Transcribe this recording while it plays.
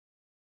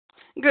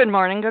Good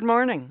morning,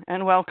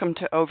 and welcome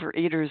to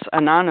Overeaters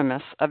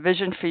Anonymous, a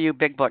Vision for You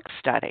Big Book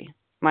study.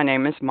 My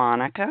name is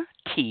Monica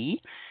T.,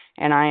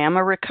 and I am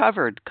a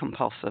recovered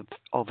compulsive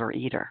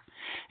overeater.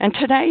 And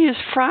today is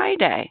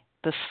Friday,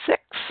 the 6th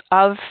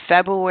of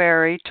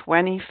February,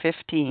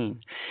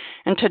 2015.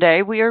 And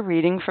today we are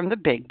reading from the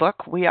Big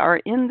Book. We are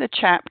in the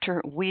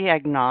chapter We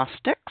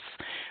Agnostics.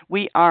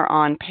 We are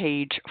on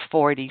page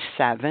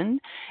 47,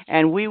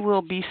 and we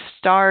will be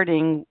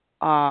starting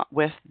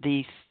with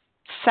the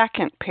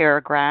second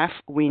paragraph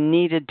we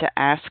needed to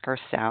ask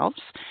ourselves,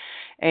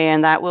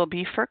 and that will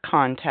be for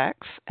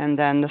context, and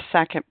then the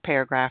second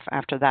paragraph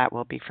after that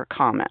will be for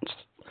comments.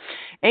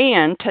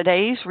 And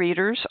today's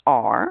readers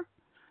are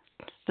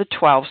the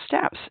 12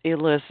 Steps,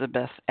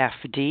 Elizabeth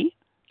F.D.,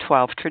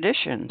 12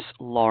 Traditions,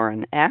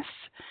 Lauren S.,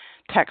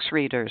 text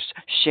readers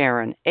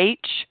Sharon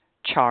H.,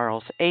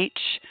 Charles H.,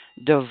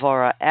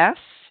 Devora S.,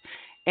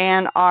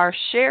 and our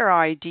share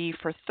ID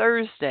for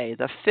Thursday,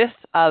 the 5th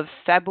of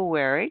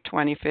February,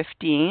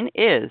 2015,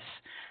 is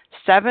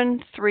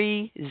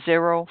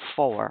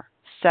 7304.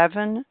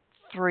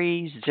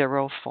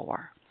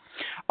 7304.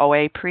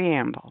 OA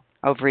Preamble.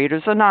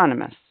 Overeaters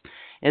Anonymous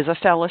is a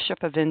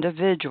fellowship of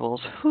individuals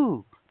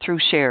who, through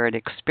shared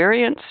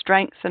experience,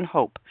 strength, and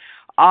hope,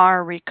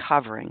 are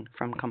recovering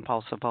from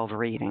compulsive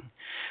overeating.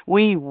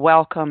 We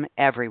welcome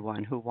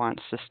everyone who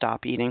wants to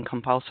stop eating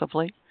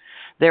compulsively.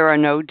 There are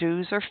no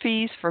dues or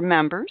fees for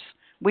members.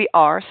 We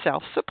are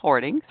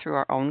self-supporting through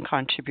our own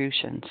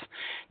contributions,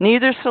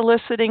 neither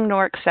soliciting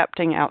nor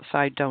accepting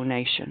outside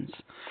donations.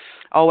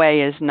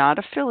 OA is not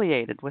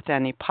affiliated with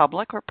any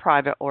public or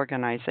private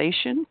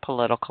organization,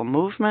 political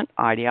movement,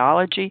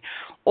 ideology,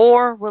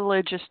 or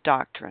religious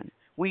doctrine.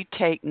 We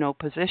take no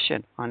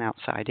position on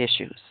outside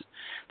issues.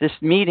 This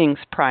meeting's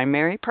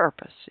primary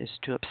purpose is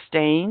to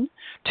abstain,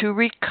 to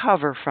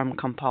recover from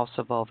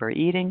compulsive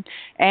overeating,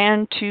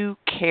 and to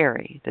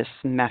carry this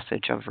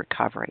message of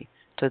recovery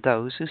to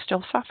those who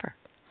still suffer.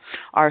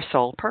 Our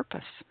sole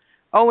purpose.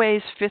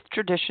 OA's fifth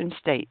tradition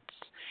states,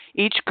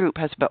 each group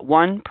has but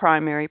one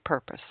primary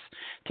purpose,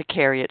 to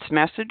carry its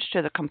message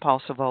to the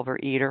compulsive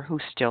overeater who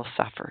still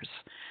suffers.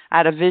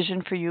 At a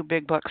Vision for You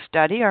Big Book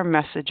study, our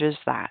message is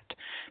that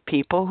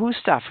people who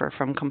suffer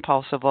from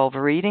compulsive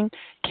overeating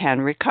can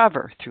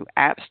recover through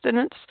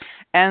abstinence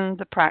and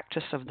the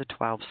practice of the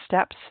 12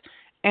 steps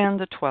and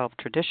the 12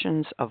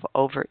 traditions of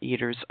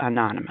Overeaters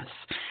Anonymous.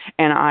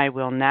 And I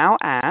will now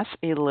ask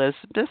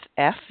Elizabeth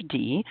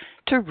F.D.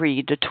 to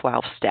read the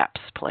 12 steps,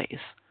 please.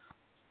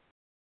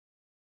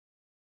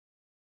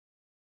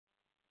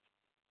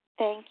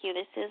 Thank you.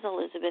 This is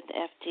Elizabeth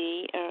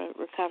F.D., a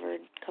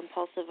recovered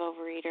compulsive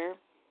overeater.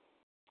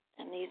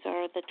 And these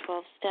are the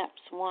 12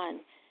 steps. 1,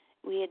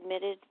 we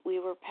admitted we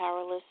were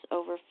powerless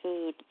over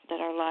food,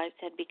 that our lives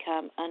had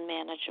become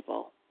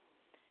unmanageable.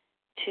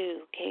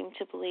 2, came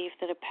to believe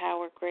that a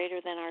power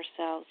greater than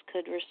ourselves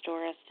could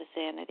restore us to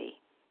sanity.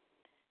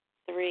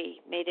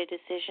 3, made a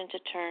decision to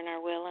turn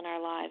our will and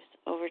our lives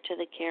over to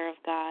the care of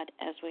God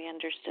as we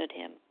understood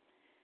Him.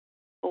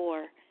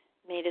 4,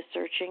 made a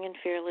searching and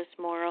fearless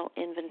moral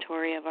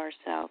inventory of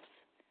ourselves.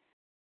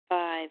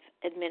 5,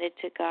 admitted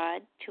to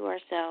God, to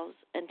ourselves,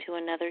 and to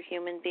another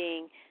human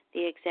being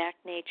the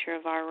exact nature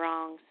of our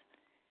wrongs.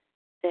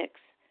 6,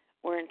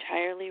 were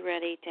entirely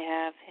ready to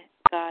have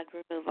God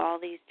remove all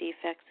these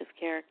defects of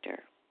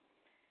character.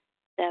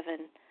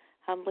 7,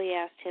 humbly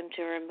asked Him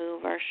to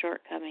remove our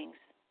shortcomings.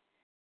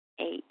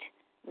 8,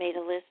 made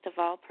a list of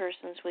all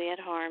persons we had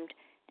harmed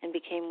and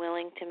became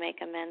willing to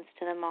make amends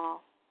to them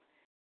all.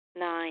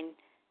 9,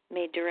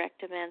 made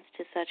direct amends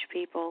to such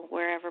people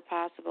wherever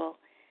possible,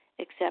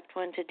 except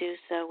when to do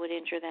so would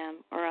injure them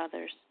or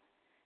others.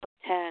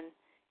 10,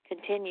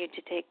 continued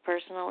to take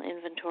personal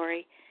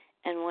inventory,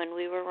 and when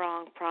we were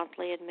wrong,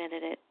 promptly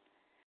admitted it.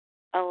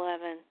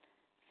 11,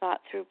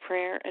 thought through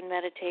prayer and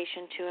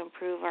meditation to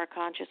improve our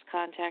conscious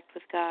contact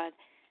with God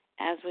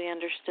as we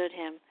understood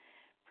Him,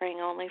 praying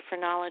only for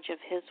knowledge of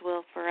His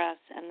will for us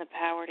and the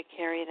power to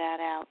carry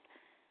that out.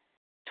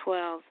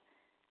 12,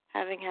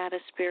 having had a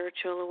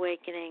spiritual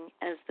awakening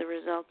as the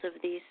result of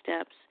these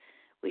steps,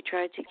 we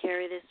tried to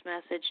carry this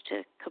message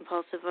to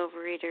compulsive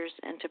overeaters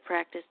and to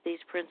practice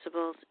these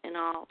principles in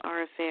all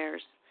our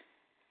affairs.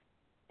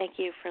 Thank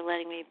you for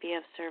letting me be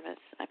of service.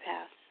 I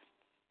pass.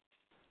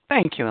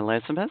 Thank you,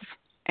 Elizabeth.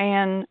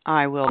 And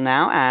I will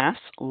now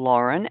ask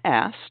Lauren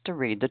S. to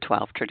read the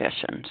 12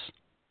 traditions.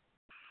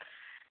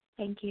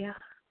 Thank you.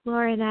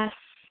 Lauren S.,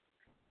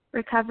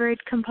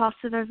 recovered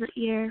compulsive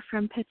overeater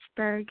from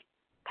Pittsburgh,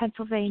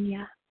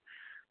 Pennsylvania.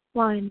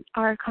 1,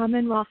 our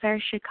common welfare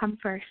should come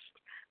first.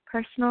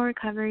 Personal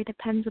recovery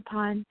depends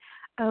upon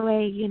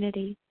OA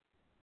unity.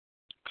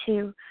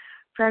 2,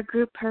 for our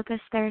group purpose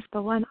there is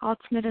but one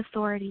ultimate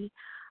authority,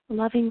 a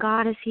loving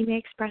God as He may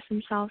express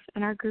Himself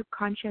in our group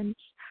conscience.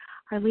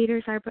 Our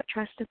leaders are but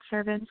trusted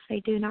servants, they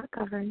do not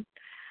govern.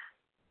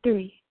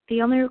 3,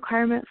 the only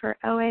requirement for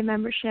OA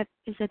membership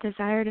is a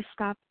desire to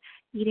stop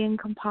eating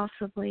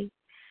compulsively.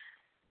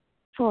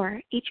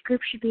 4, each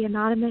group should be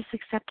anonymous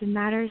except in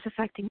matters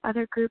affecting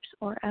other groups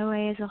or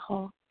OA as a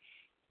whole.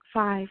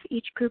 5.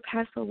 Each group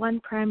has the one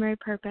primary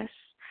purpose,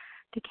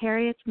 to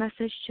carry its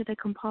message to the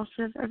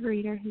compulsive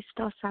overeater who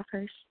still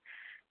suffers.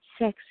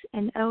 6.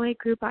 An OA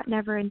group ought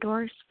never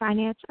endorse,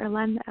 finance, or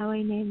lend the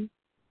OA name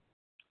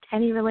to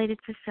any related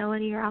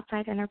facility or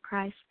outside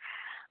enterprise,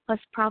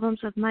 lest problems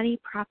of money,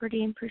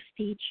 property, and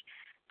prestige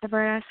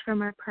divert us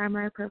from our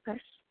primary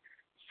purpose.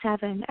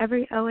 7.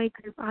 Every OA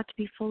group ought to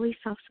be fully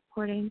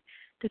self-supporting,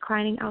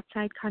 declining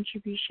outside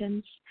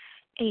contributions.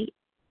 8.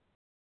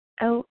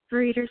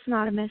 Overeaters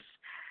Anonymous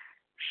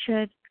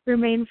should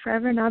remain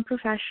forever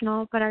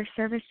non-professional, but our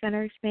service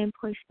centers may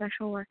employ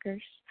special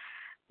workers.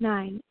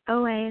 9.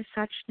 OA as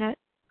such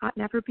ought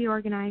never be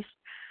organized,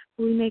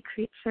 but we may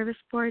create service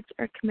boards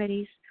or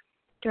committees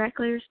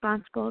directly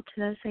responsible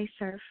to those they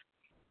serve.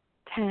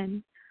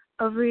 10.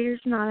 Overeaters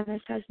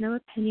Anonymous has no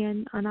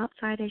opinion on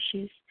outside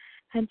issues,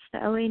 hence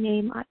the OA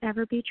name ought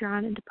never be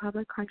drawn into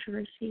public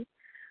controversy.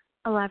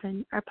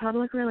 11. Our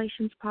public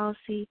relations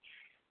policy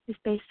is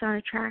based on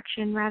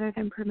attraction rather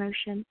than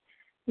promotion.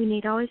 We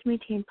need always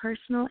maintain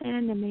personal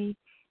anonymity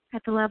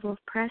at the level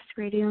of press,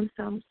 radio, and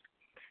films.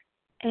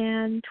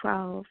 And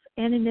 12.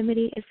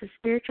 Anonymity is the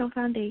spiritual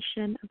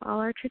foundation of all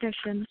our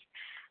traditions,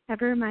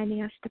 ever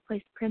reminding us to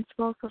place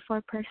principles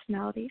before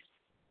personalities.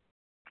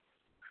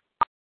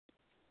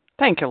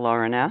 Thank you,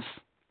 Lauren S.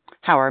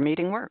 How our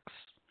meeting works.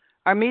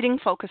 Our meeting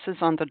focuses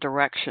on the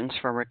directions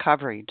for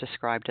recovery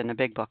described in the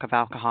Big Book of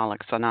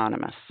Alcoholics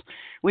Anonymous.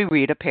 We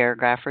read a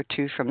paragraph or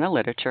two from the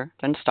literature,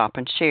 then stop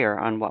and share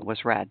on what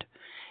was read.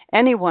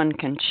 Anyone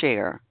can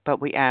share,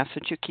 but we ask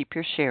that you keep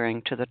your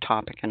sharing to the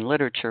topic and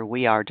literature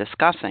we are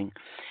discussing,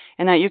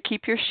 and that you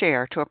keep your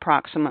share to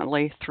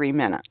approximately 3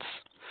 minutes.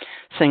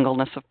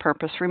 Singleness of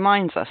purpose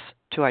reminds us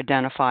to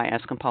identify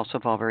as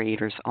compulsive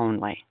overeaters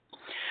only.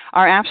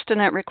 Our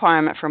abstinent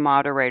requirement for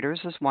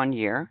moderators is 1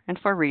 year, and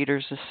for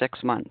readers is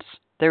 6 months.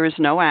 There is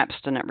no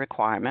abstinent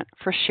requirement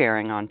for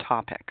sharing on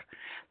topic.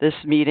 This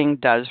meeting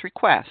does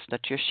request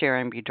that your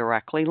sharing be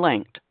directly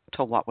linked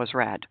to what was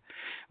read.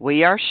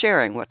 We are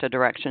sharing what the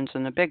directions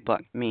in the Big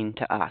Book mean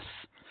to us.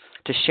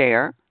 To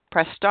share,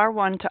 press star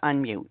 1 to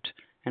unmute,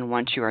 and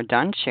once you are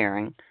done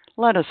sharing,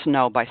 let us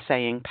know by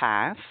saying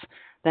pass,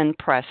 then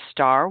press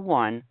star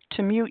 1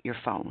 to mute your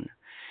phone.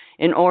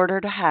 In order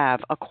to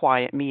have a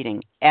quiet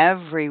meeting,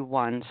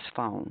 everyone's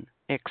phone,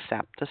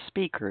 except the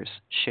speaker's,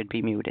 should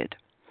be muted.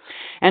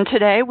 And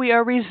today we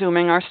are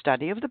resuming our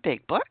study of the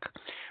Big Book.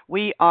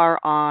 We are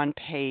on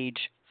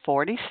page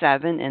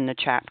 47 in the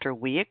chapter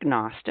We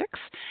Agnostics.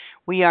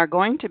 We are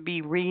going to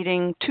be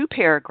reading 2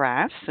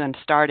 paragraphs, and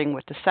starting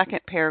with the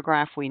second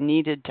paragraph we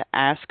needed to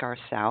ask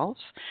ourselves,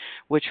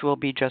 which will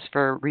be just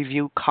for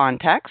review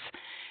context.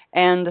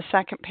 And the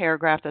second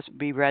paragraph that will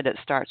be read, it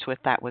starts with,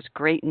 "That was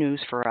great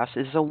news for us,"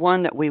 is the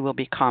one that we will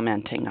be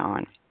commenting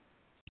on.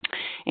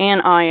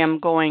 And I am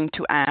going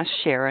to ask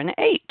Sharon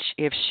H.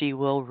 if she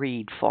will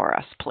read for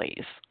us,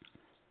 please.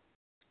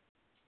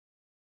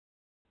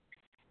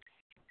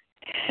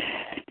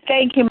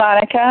 Thank you,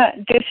 Monica.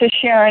 This is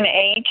Sharon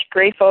H.,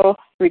 grateful,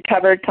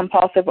 recovered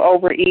compulsive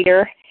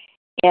overeater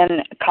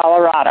in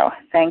Colorado.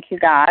 Thank you,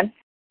 God.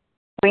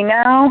 We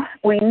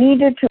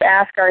needed to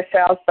ask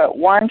ourselves but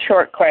one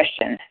short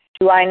question.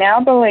 Do I now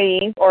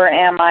believe, or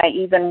am I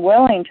even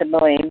willing to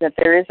believe, that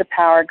there is a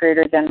power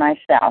greater than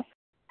myself?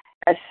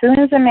 As soon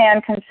as a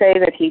man can say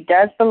that he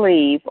does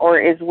believe or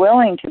is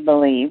willing to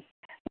believe,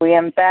 we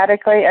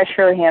emphatically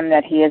assure him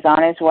that he is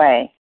on his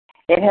way.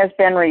 It has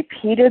been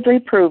repeatedly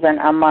proven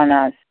among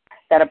us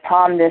that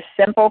upon this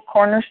simple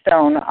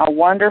cornerstone, a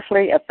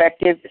wonderfully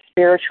effective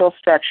spiritual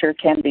structure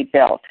can be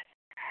built.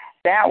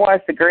 That was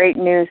the great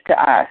news to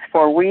us,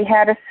 for we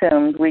had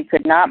assumed we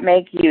could not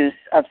make use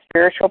of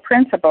spiritual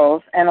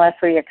principles unless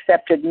we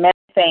accepted many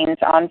things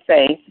on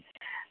faith,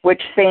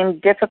 which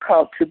seemed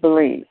difficult to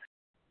believe.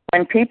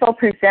 When people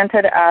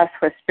presented us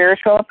with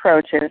spiritual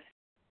approaches,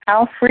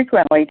 how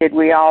frequently did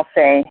we all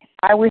say,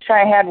 "I wish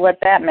I had what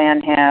that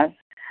man has.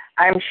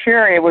 I'm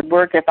sure it would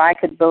work if I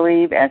could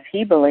believe as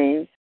he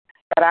believes,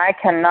 but I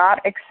cannot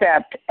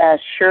accept as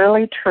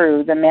surely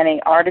true the many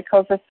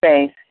articles of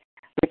faith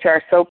which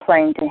are so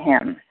plain to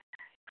him."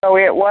 So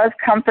it was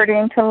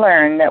comforting to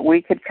learn that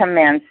we could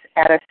commence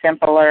at a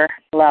simpler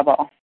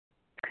level.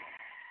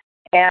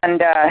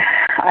 And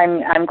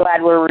I'm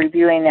glad we're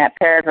reviewing that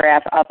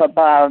paragraph up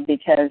above,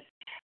 because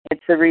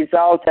it's the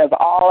result of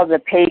all of the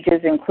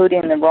pages,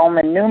 including the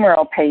Roman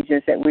numeral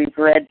pages that we've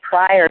read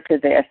prior to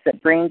this,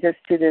 that brings us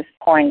to this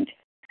point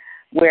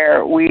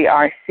where we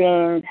are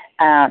seeing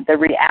the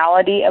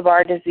reality of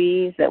our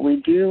disease, that we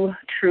do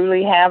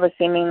truly have a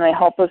seemingly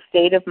hopeless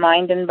state of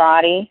mind and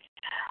body.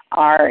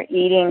 Our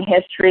eating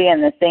history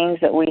and the things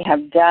that we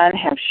have done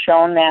have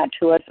shown that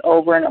to us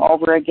over and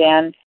over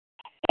again.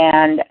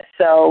 And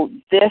so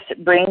this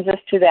brings us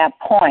to that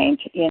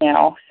point,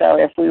 So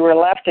if we were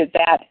left at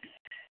that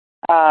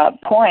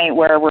point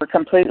where we're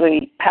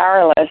completely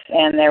powerless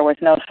and there was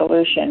no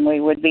solution,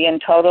 we would be in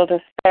total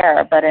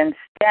despair. But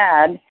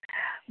instead,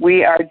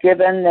 we are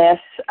given this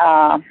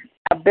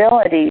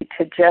ability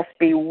to just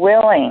be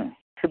willing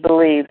to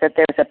believe that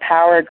there's a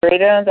power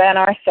greater than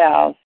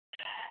ourselves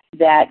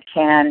that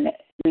can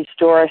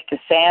restore us to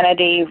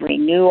sanity,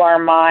 renew our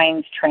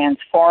minds,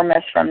 transform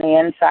us from the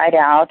inside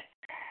out.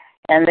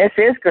 And this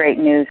is great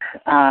news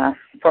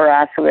for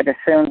us who had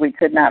assumed we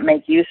could not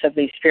make use of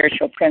these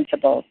spiritual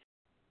principles.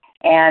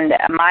 And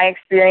my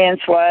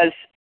experience was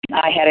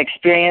I had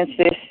experienced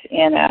this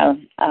in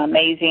an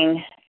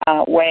amazing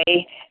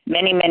way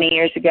many, many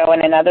years ago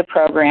in another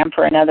program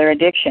for another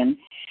addiction.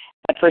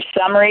 But for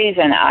some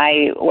reason,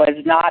 I was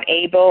not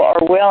able or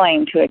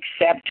willing to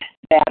accept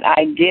that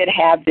I did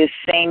have this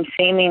same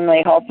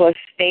seemingly hopeless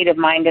state of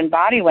mind and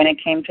body when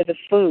it came to the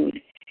food.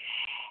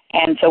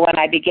 And so when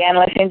I began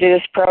listening to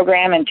this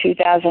program in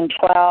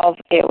 2012,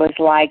 it was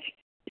like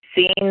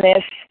seeing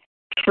this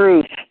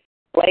truth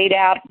laid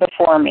out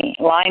before me,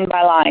 line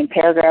by line,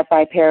 paragraph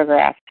by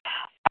paragraph.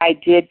 I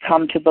did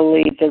come to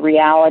believe the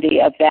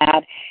reality of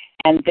that.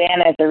 And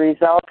then as a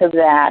result of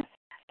that,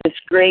 this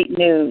great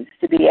news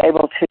to be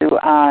able to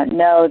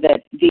know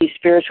that these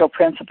spiritual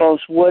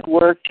principles would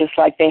work just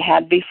like they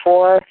had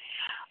before.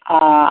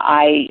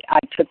 I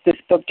took this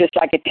book just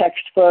like a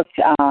textbook.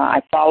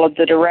 I followed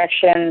the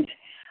directions.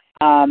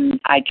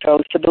 I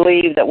chose to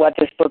believe that what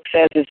this book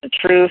says is the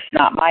truth,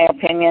 not my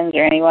opinions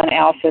or anyone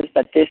else's,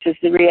 but this is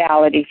the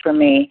reality for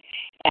me.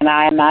 And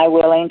am I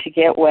willing to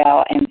get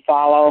well and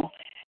follow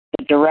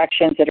the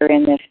directions that are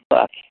in this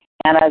book?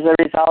 And as a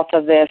result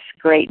of this,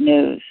 great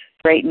news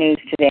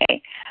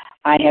today.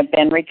 I have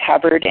been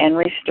recovered and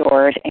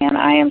restored, and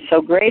I am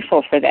so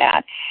grateful for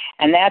that.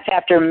 And that's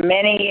after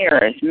many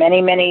years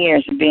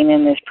of being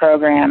in this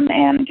program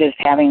and just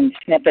having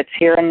snippets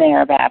here and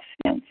there of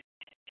abstinence.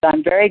 So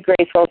I'm very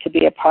grateful to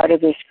be a part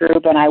of this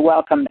group, and I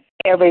welcome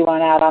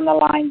everyone out on the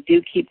line.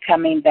 Do keep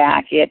coming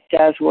back. It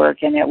does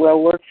work, and it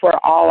will work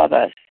for all of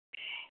us.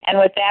 And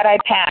with that, I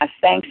pass.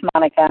 Thanks,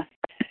 Monica.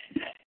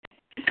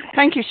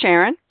 Thank you,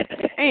 Sharon.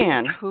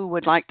 And who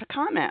would like to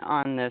comment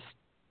on this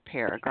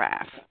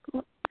paragraph?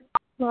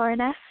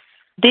 Lauren S.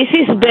 This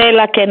is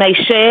Bella. Can I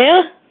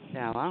share?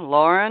 Bella,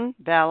 Lauren,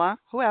 Bella.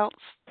 Who else?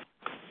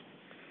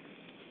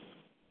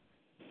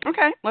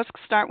 Okay, let's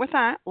start with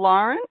that.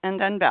 Lauren and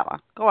then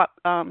Bella. Go up.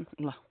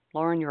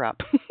 Lauren, you're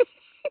up.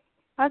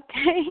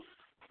 Okay.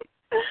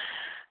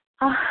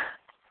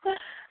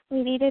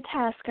 We needed to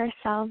ask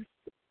ourselves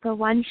the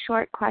one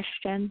short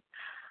question.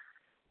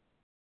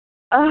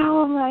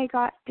 Oh my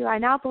God, do I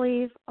now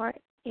believe, or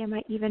am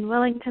I even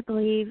willing to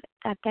believe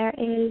that there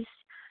is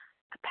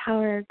a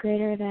power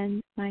greater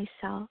than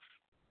myself?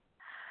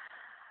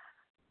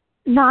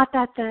 Not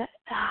that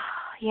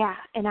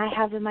and I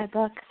have in my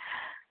book,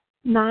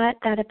 not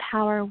that a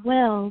power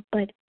will,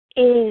 but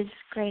is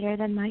greater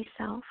than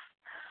myself.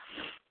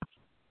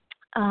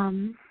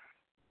 Oh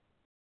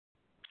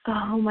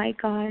my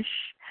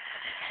gosh.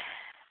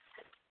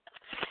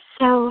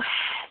 So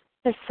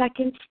the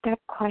second step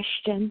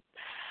question.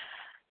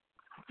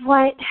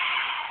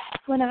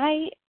 When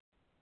I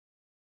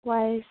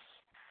was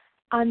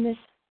on this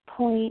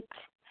point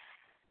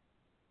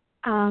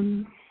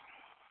a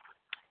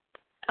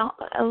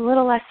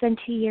little less than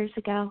 2 years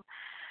ago,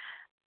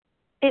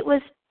 it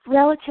was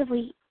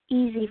relatively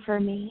easy for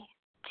me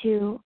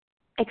to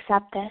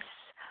accept this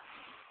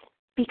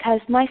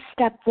because my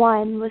step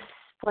one was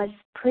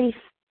pretty.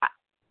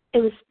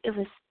 It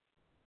was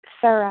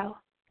thorough,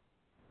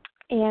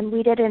 and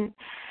we didn't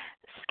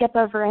skip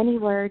over any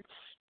words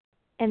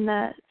in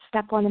the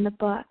step one in the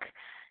book.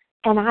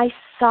 And I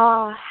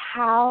saw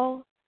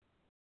how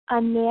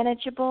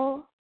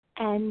unmanageable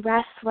and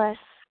restless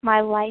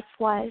my life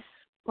was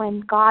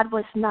when God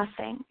was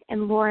nothing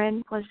and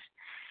Lauren was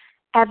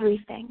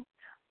everything.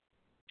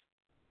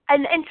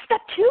 And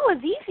step two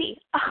was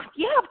easy.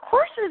 Of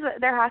course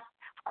there has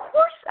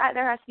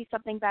to be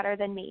something better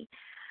than me.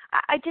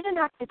 I didn't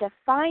have to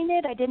define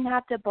it. I didn't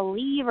have to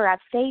believe or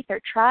have faith or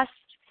trust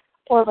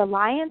or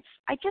reliance.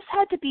 I just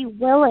had to be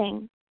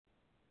willing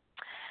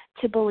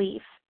to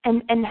believe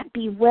and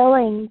be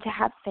willing to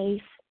have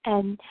faith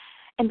and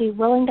be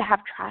willing to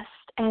have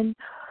trust. And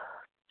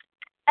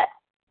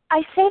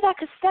I say that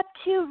because step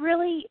two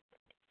really,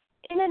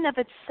 in and of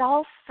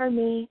itself for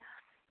me,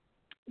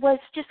 was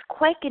just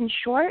quick and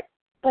short,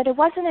 but it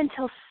wasn't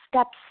until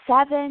step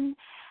 7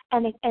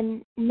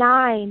 and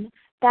 9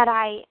 that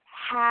I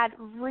had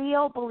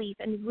real belief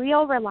and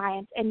real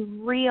reliance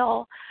and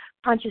real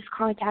conscious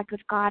contact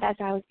with God as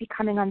I was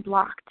becoming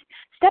unblocked.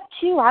 Step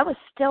 2, I was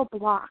still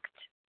blocked.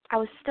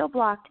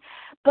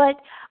 But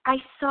I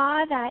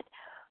saw that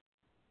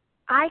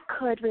I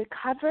could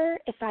recover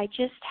if I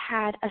just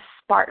had a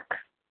spark,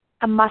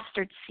 a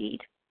mustard seed,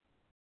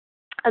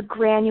 a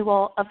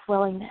granule of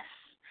willingness.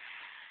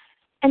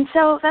 And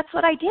so that's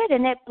what I did,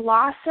 and it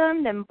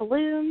blossomed and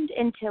bloomed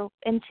into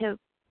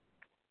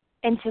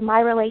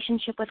my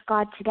relationship with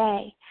God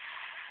today.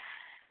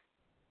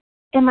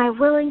 Am I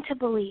willing to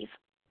believe?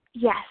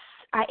 Yes,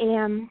 I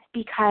am,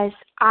 because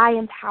I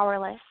am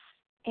powerless,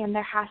 and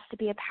there has to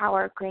be a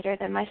power greater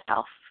than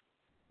myself.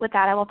 With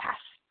that, I will pass.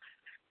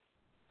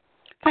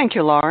 Thank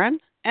you, Lauren.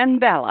 And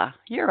Bella,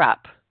 you're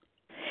up.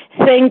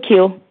 Thank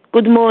you.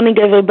 Good morning,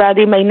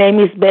 everybody. My name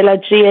is Bella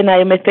G, and I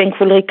am a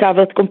thankful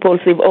recovered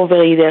compulsive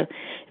overeater.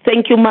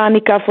 Thank you,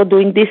 Monica, for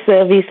doing this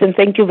service, and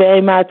thank you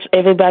very much,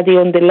 everybody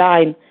on the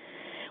line.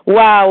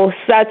 Wow,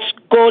 such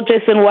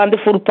gorgeous and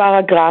wonderful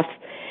paragraphs.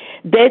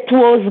 That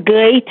was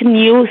great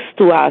news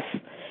to us.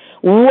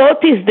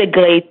 What is the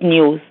great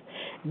news?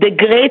 The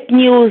great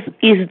news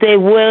is the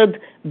word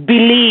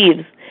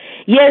believe.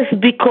 Yes,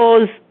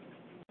 because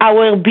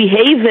our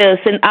behaviors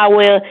and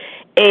our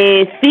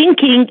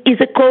thinking is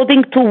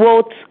according to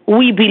what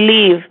we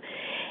believe.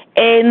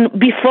 And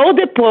before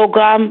the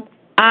program,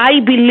 I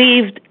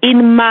believed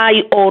in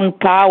my own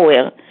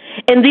power.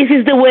 And this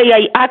is the way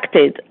I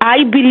acted.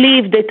 I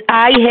believe that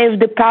I have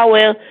the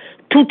power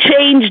to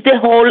change the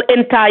whole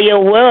entire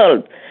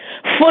world.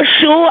 For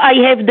sure, I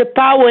have the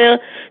power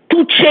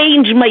to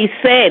change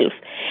myself.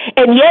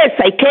 And yes,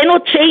 I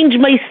cannot change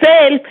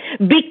myself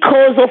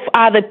because of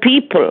other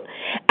people.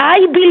 I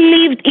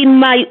believed in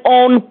my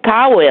own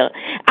power.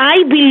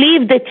 I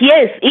believe that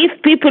yes,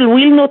 if people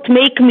will not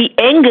make me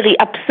angry,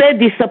 upset,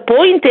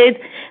 disappointed,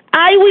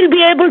 I will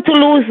be able to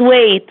lose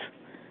weight.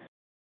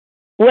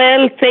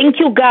 Well, thank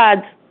you,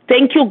 God.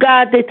 Thank you,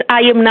 God, that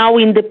I am now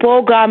in the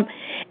program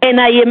and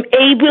I am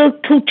able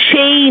to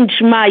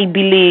change my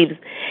beliefs.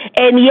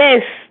 And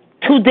yes,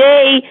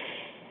 today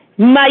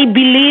my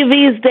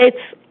belief is that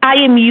I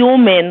am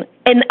human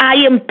and I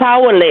am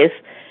powerless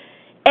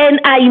and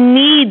I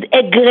need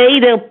a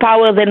greater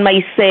power than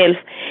myself.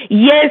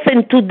 Yes,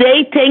 and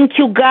today, thank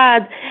you,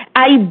 God,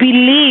 I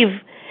believe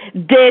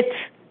that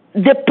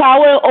the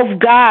power of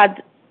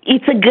God,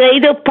 it's a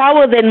greater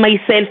power than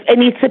myself,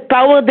 and it's a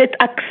power that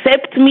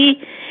accepts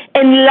me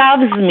and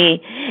loves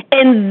me.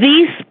 And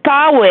this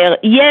power,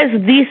 yes,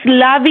 this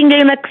loving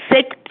and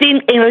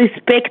accepting and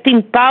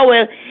respecting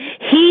power,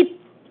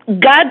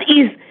 God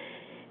is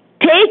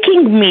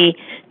taking me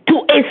to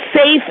a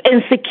safe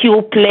and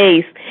secure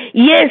place.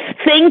 Yes,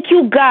 thank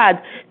you, God.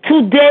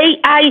 Today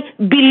I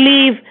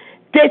believe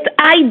that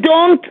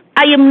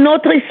I am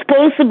not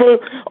responsible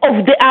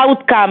of the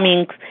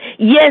outcomings.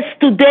 Yes,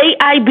 today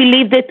I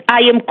believe that I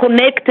am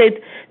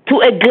connected to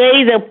a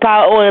greater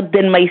power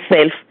than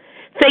myself.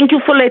 Thank you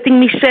for letting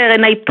me share,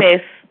 and I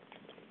pass.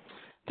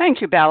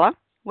 Thank you, Bella.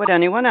 Would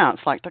anyone else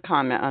like to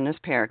comment on this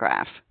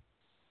paragraph?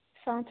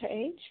 Santa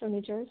H. from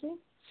New Jersey.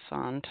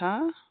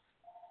 Santa.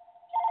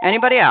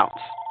 Anybody else?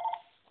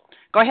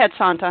 Go ahead,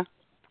 Santa.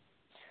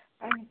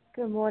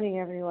 Good morning,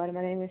 everyone.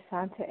 My name is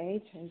Santa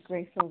H. I'm a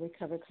grateful,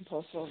 recovered,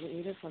 compulsive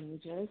overeater from New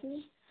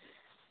Jersey.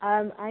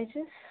 I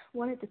just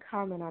wanted to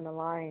comment on a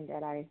line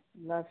that I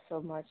love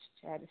so much.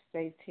 Chad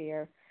states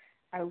here,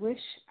 I wish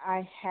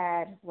I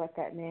had what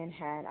that man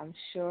had. I'm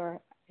sure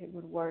it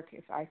would work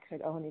if I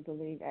could only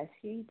believe as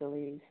he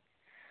believes.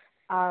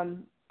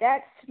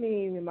 That, to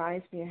me,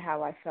 reminds me of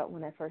how I felt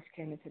when I first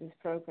came into this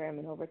program,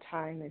 and over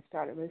time and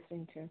started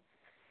listening to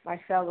my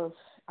fellows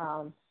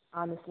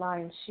on this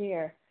line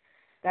share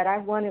that I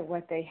wanted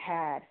what they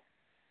had,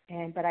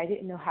 but I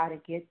didn't know how to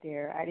get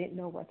there. I didn't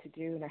know what to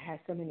do, and I had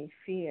so many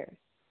fears.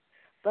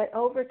 But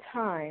over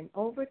time,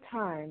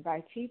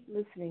 by keep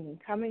listening and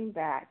coming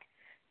back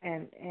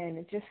and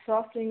just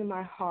softening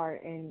my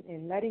heart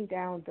and letting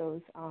down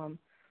those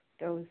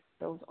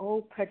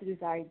old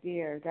prejudice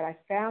ideas, that I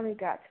finally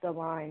got to the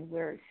line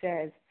where it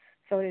says,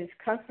 so it is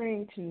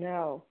comforting to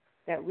know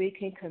that we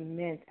can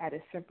commit at a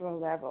simpler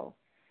level.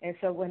 And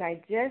so when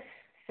I just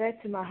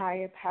said to my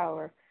higher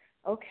power,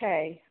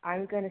 okay,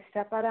 I'm going to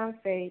step out on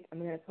faith, I'm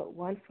going to put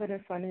one foot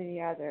in front of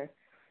the other,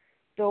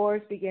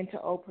 doors begin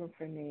to open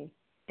for me.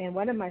 And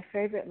one of my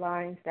favorite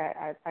lines that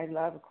I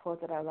love, a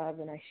quote that I love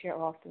and I share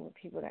often with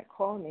people that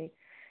call me,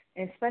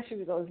 and especially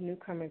with those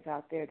newcomers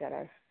out there that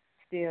are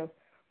still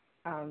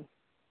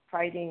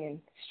fighting and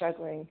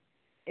struggling,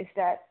 is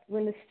that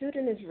when the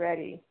student is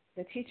ready,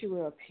 the teacher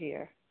will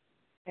appear.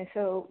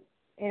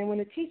 And when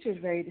the teacher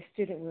is ready, the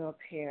student will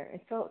appear.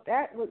 And so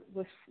that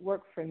was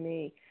work for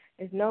me,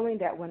 is knowing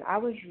that when I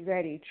was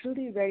ready,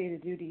 truly ready to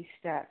do these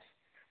steps,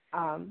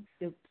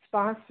 the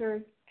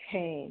sponsor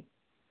came,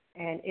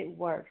 and it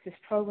works. This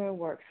program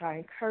works. So I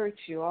encourage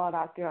you all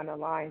out there on the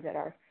line that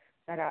are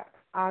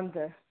on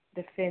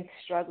the fence,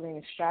 struggling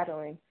and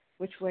straddling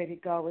which way to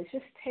go, is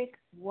just take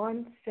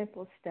one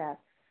simple step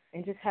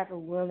and just have a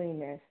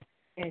willingness,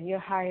 and your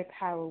higher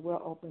power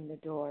will open the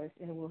doors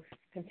and will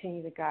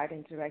continue to guide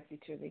and direct you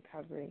to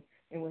recovery.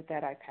 And with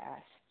that, I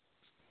pass.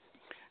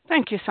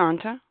 Thank you,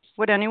 Santa.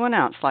 Would anyone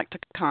else like to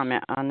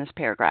comment on this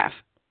paragraph?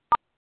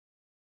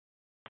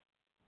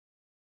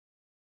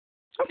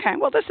 Okay,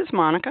 well, this is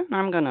Monica, and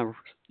I'm going to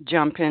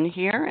jump in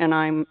here, and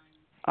I'm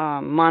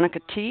Monica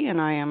T.,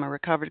 and I am a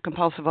recovered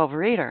compulsive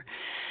overeater.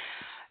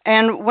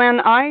 And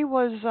when I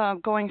was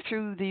going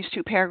through these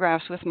two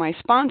paragraphs with my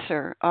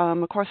sponsor,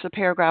 of course, the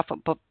paragraph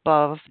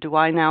above, do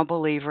I now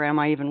believe, or am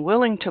I even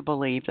willing to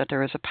believe that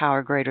there is a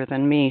power greater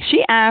than me?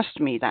 She asked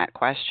me that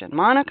question.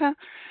 Monica,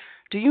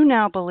 do you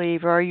now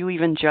believe, or are you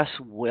even just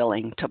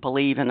willing to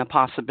believe in the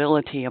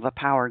possibility of a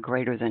power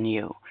greater than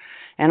you?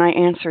 And I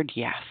answered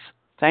yes.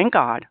 Thank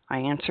God, I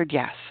answered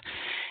yes.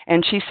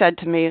 And she said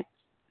to me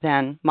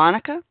then,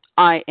 Monica,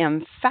 I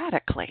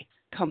emphatically,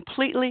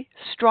 completely,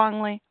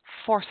 strongly,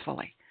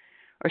 forcefully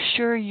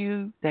assure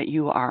you that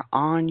you are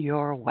on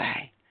your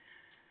way.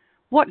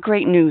 What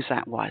great news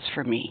that was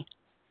for me.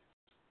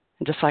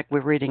 Just like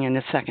we're reading in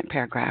the second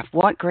paragraph,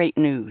 what great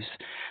news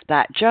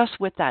that just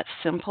with that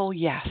simple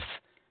yes,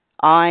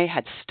 I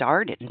had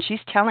started. And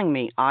she's telling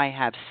me I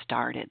have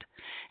started.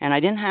 And I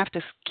didn't have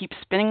to keep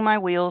spinning my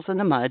wheels in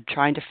the mud,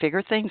 trying to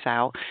figure things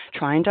out,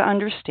 trying to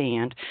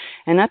understand.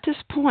 And at this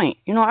point,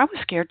 I was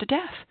scared to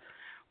death.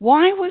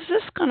 Why was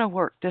this going to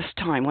work this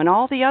time when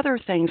all the other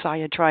things I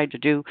had tried to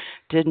do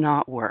did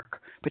not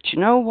work? But you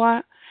know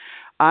what?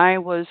 I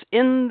was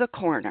in the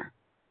corner.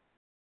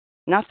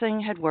 Nothing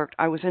had worked.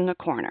 I was in the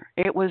corner.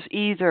 It was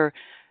either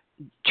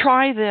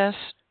try this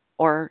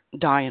or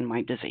die in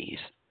my disease.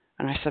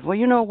 And I said, well,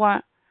 you know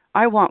what?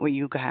 I want what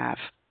you have.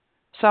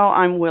 So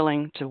I'm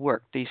willing to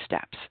work these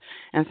steps.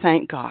 And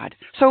thank God.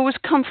 So it was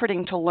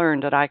comforting to learn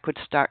that I could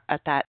start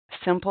at that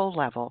simple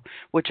level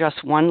with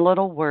just one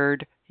little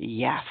word,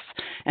 yes.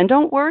 And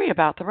don't worry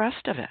about the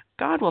rest of it.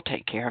 God will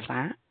take care of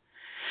that.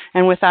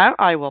 And with that,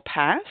 I will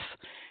pass.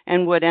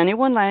 And would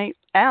anyone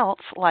else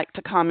like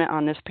to comment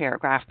on this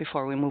paragraph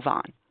before we move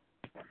on?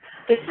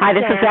 Hi,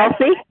 this is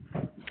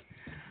Elsie.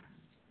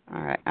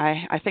 All right.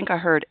 I think I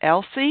heard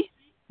Elsie.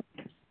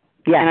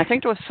 Yes. And I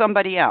think there was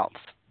somebody else.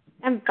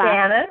 And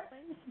Janice.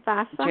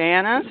 Vasa.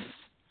 Janice.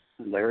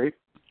 Larry.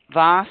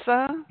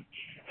 Vasa.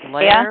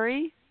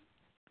 Larry.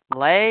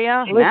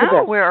 Leah. Elizabeth.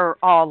 Now we're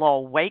all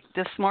awake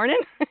this morning.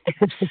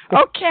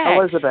 Okay.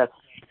 Elizabeth.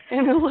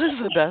 And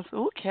Elizabeth.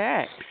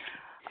 Okay.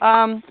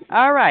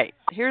 All right.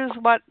 Here's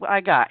what I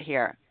got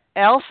here.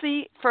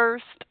 Elsie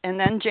first, and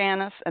then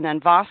Janice, and then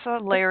Vasa,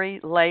 Larry,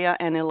 Leah,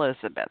 and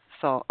Elizabeth.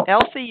 So,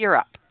 Elsie, you're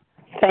up.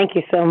 Thank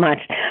you so much.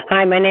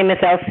 Hi, my name is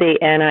Elsie,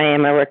 and I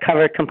am a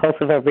recovered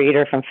compulsive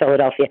overeater from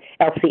Philadelphia,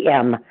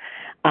 LCM.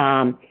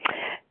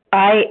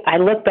 I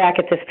look back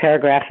at this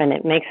paragraph, and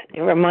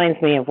it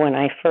reminds me of when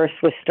I first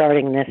was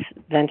starting this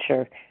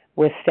venture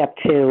with Step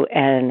 2,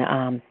 and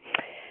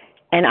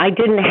I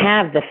didn't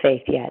have the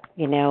faith yet.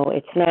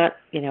 It's not,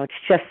 it's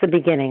just the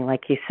beginning,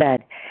 like you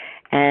said.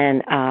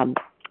 And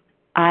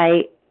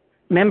I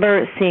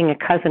remember seeing a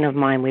cousin of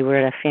mine. We were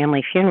at a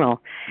family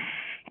funeral,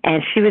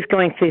 and she was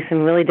going through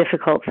some really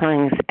difficult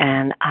things.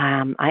 And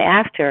I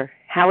asked her,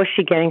 how is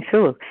she getting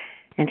through?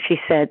 And she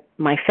said,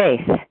 my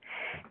faith.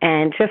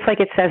 And just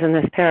like it says in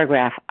this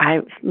paragraph,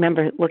 I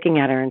remember looking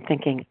at her and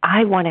thinking,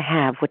 I want to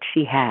have what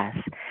she has.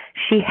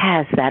 She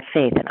has that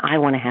faith, and I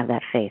want to have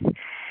that faith.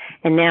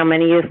 And now,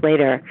 many years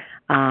later,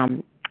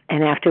 and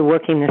after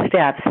working the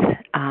steps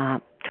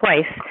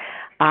twice,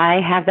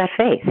 I have that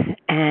faith,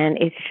 and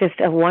it's just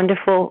a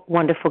wonderful,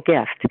 wonderful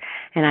gift.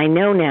 And I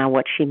know now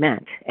what she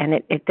meant, and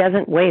it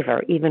doesn't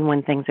waver even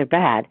when things are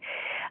bad.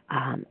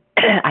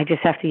 I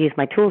just have to use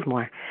my tools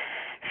more.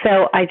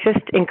 So I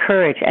just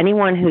encourage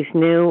anyone who's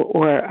new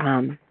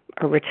or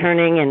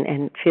returning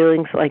and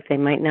feeling like they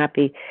might not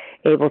be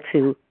able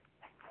to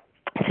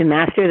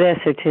master this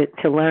or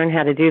to learn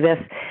how to do this,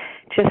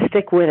 just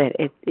stick with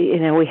it.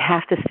 We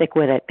have to stick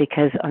with it,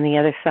 because on the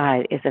other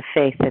side is a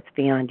faith that's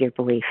beyond your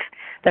belief.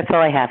 That's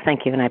all I have.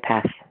 Thank you, and I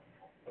pass.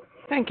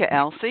 Thank you,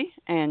 Elsie.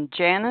 And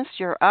Janice,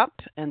 you're up,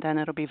 and then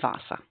it'll be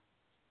Vasa.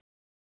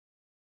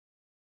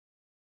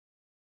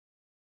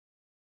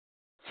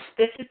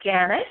 This is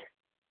Janice.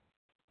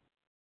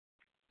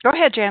 Go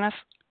ahead, Janice.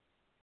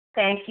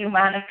 Thank you,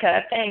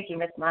 Monica. Thank you,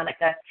 Miss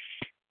Monica.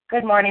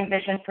 Good morning,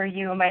 Vision for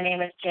You. My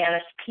name is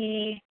Janice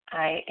P.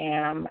 I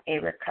am a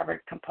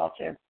recovered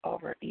compulsive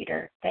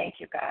overeater. Thank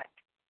you, God.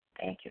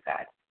 Thank you,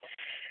 God.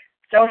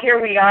 So here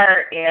we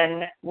are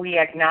in We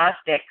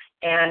Agnostics,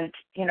 and,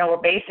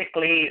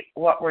 basically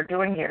what we're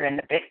doing here in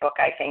the big book,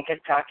 I think, is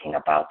talking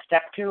about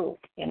Step 2,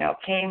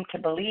 came to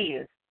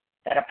believe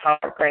that a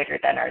power greater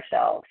than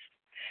ourselves.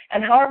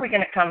 And how are we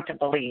going to come to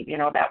believe?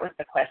 That was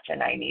the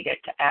question I needed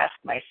to ask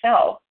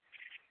myself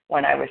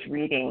when I was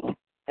reading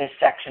this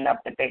section of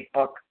the big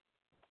book,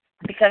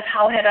 because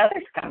how had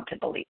others come to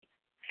believe?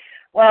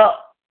 Well,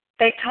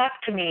 they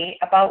talked to me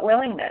about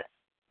willingness,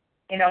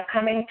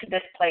 coming to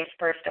this place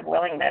first of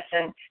willingness,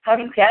 and how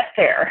do you get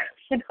there?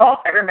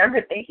 I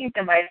remember thinking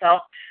to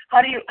myself,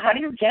 how do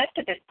you get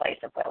to this place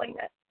of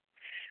willingness?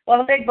 Well,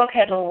 the big book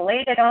had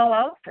laid it all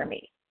out for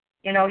me.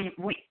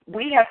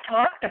 We have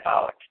talked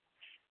about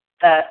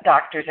the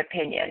doctor's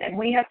opinion, and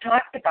we have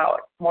talked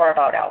more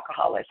about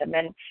alcoholism,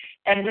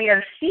 and we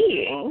are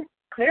seeing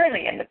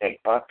clearly in the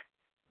big book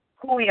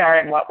who we are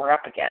and what we're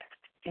up against.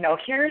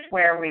 Here's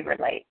where we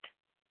relate.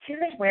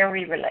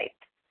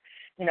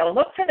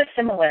 Look for the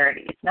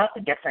similarities, not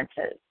the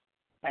differences,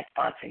 my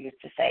sponsor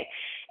used to say.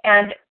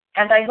 And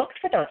I looked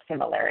for those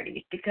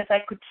similarities because I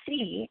could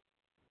see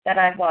that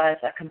I was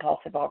a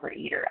compulsive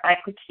overeater. I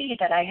could see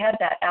that I had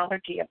that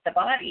allergy of the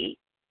body,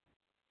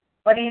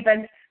 but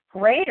even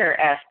greater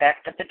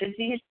aspect of the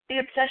disease, the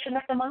obsession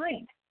of the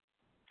mind.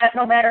 That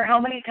no matter how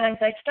many times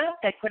I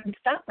stopped, I couldn't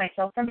stop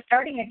myself from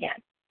starting again.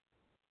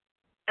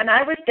 And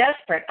I was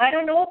desperate. I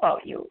don't know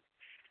about you,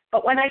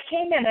 but when I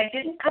came in, I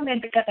didn't come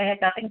in because I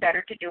had nothing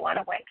better to do on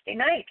a Wednesday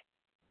night.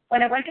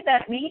 When I went to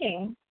that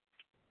meeting,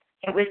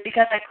 it was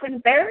because I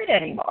couldn't bear it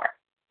anymore.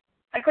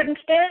 I couldn't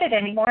stand it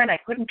anymore, and I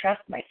couldn't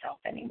trust myself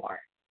anymore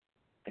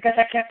because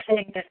I kept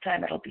saying this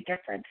time it'll be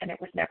different, and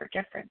it was never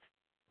different.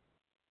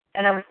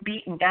 And I was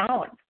beaten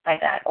down by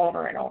that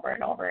over and over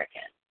and over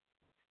again.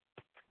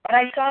 But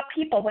I saw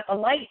people with a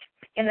light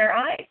in their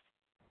eyes.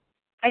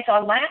 I saw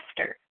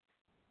laughter.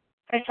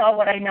 I saw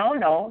what I now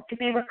know to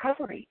be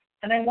recovery,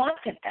 and I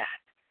wanted that.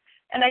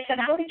 And I said,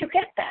 how did you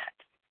get that?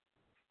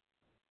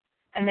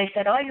 And they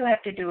said, all you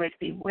have to do is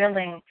be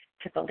willing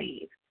to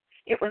believe.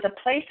 It was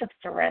a place of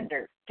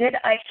surrender. Did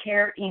I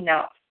care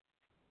enough?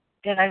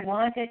 Did I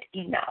want it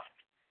enough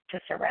to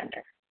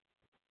surrender?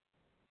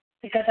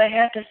 Because I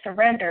had to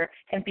surrender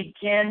and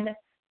begin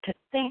to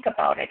think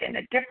about it in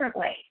a different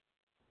way.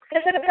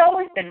 Because it had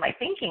always been my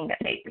thinking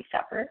that made me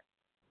suffer.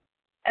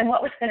 And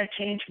what was going to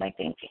change my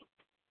thinking?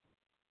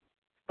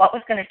 What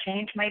was going to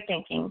change my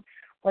thinking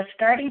was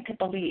starting to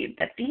believe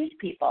that these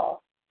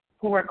people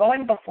who were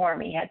going before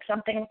me had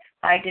something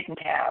I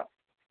didn't have.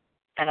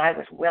 And I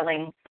was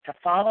willing to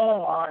follow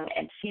along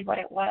and see what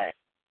it was.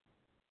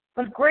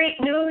 It was great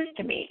news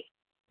to me.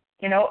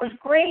 It was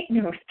great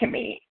news to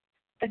me.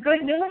 The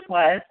good news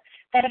was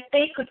that if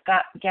they could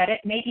get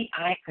it, maybe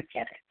I could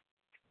get it.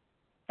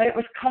 But it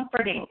was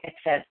comforting, it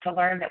says, to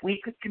learn that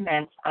we could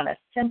commence on a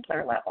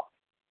simpler level.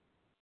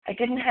 I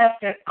didn't have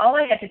to, all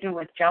I had to do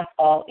was jump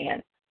all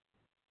in,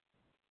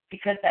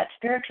 because that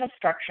spiritual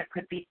structure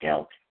could be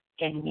built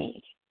in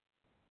me.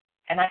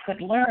 And I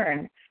could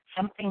learn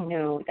something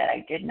new that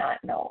I did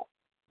not know.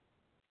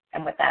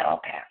 And with that,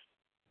 I'll pass.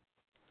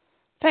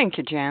 Thank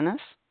you,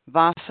 Janice.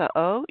 Vasa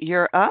O.,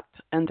 you're up,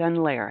 and then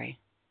Larry.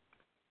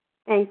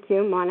 Thank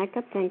you,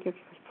 Monica. Thank you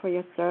for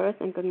your service,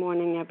 and good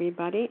morning,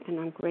 everybody. And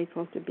I'm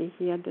grateful to be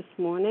here this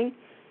morning.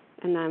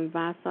 And I'm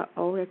Vasa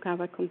O.,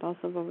 recovered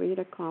compulsive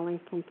overeater, calling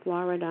from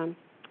Florida.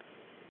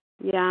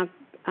 Yeah,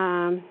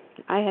 I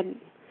had,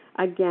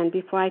 again,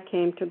 before I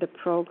came to the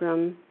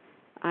program,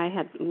 I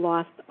had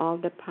lost all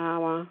the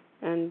power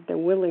and the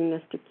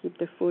willingness to keep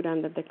the food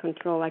under the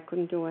control. I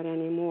couldn't do it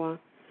anymore.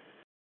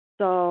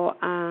 So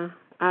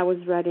I was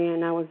ready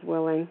and I was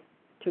willing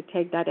to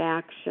take that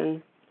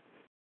action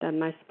that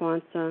my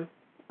sponsor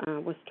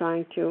was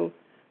trying to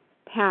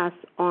pass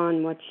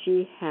on what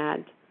she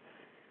had.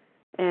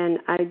 And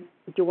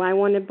do I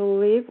want to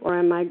believe, or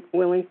am I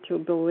willing to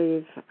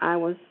believe? I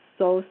was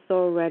so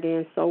ready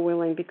and so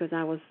willing, because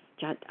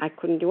I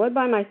couldn't do it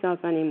by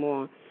myself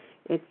anymore.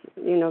 It's,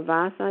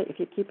 Vasa, if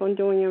you keep on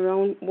doing your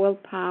own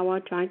willpower,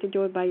 trying to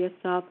do it by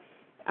yourself,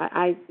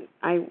 I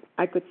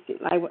could see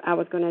I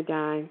was going to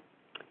die.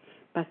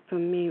 But for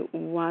me,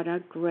 what a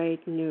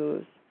great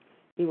news.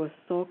 It was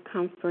so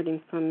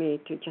comforting for me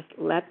to just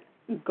let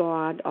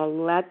God, or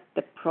let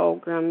the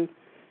program,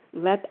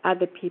 let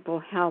other people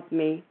help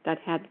me that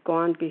had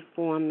gone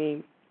before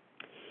me.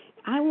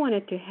 I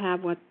wanted to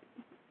have what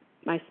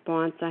my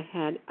sponsor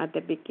had at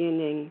the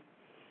beginning.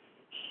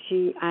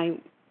 It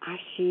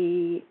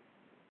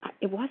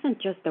wasn't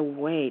just the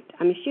weight.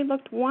 I mean, she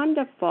looked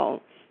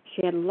wonderful.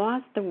 She had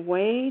lost the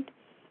weight.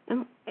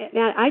 And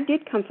I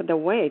did come for the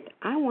weight.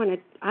 I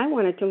wanted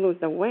to lose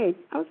the weight.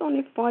 I was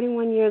only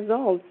 41 years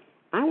old.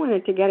 I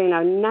wanted to get in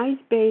a nice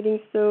bathing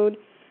suit.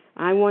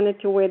 I wanted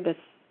to wear the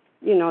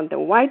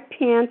white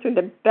pants with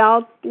the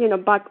belt,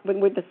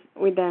 with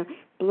the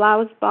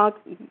blouse box,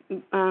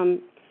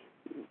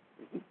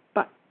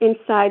 but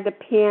inside the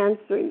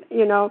pants,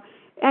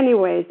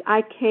 Anyways,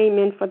 I came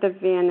in for the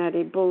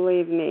vanity,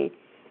 believe me,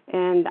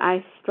 and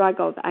I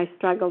struggled. I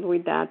struggled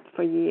with that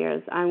for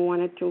years. I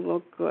wanted to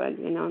look good,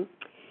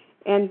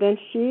 And then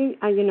she,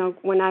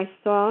 when I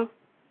saw,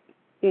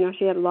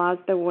 she had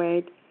lost the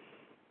weight,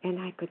 and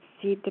I could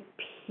see the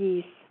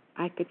peace.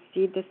 I could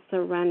see the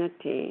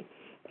serenity,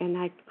 and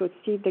I could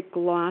see the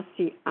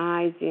glossy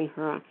eyes in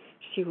her.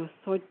 She was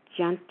so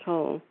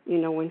gentle,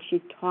 when she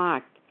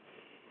talked.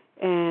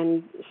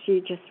 And she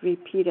just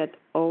repeated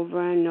over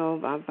and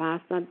over,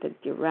 Vasa, the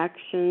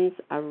directions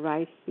are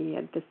right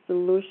here. The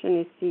solution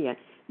is here.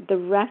 The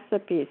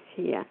recipe is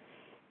here.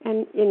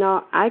 And,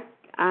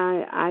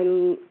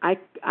 I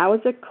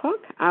was a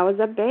cook. I was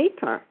a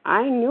baker.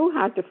 I knew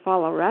how to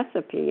follow a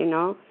recipe,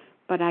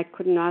 but I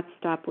could not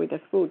stop with the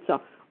food.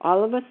 So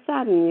all of a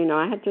sudden,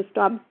 I had to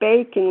stop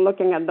baking,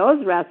 looking at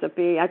those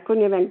recipes. I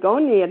couldn't even go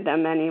near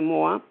them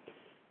anymore.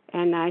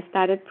 And I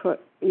started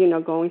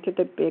going to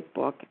the big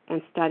book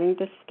and studying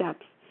the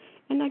steps.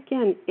 And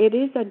again, it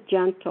is a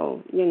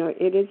gentle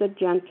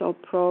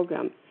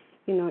program.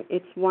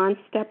 It's one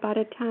step at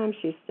a time,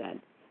 she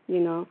said,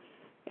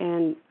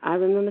 And I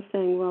remember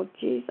saying, well,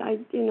 geez, I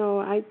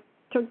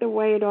took the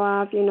weight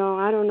off,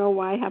 I don't know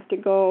why I have to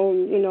go,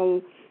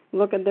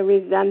 look at the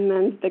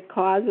resentments, the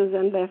causes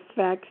and the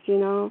effects,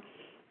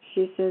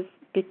 She says,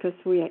 because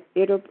we are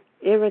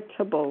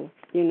irritable,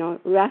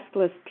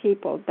 restless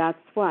people, that's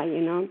why,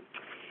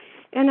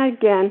 And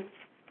again,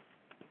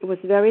 it was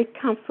very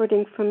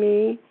comforting for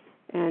me,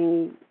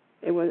 and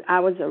I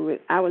was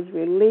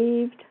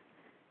relieved.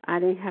 I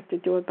didn't have to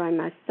do it by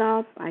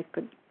myself. I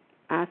could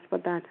ask for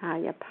that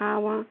higher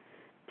power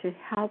to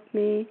help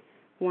me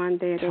one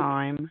day at a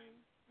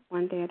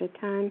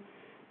time.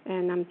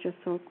 And I'm just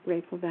so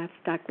grateful that I've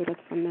stuck with it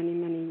for many,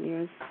 many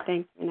years.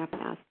 Thank you, and I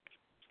pass.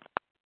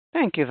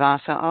 Thank you,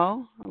 Vasa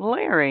O.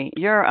 Larry,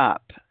 you're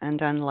up, and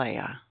then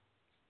Leah.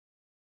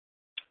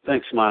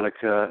 Thanks,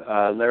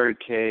 Monica. Larry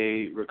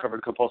K.,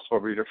 recovered compulsive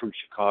overeater from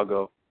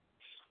Chicago.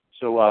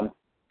 So,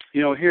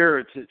 here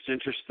it's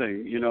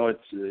interesting.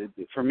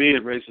 For me,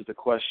 it raises the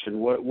question: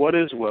 what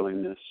is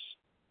willingness?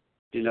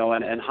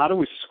 And how do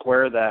we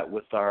square that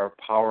with our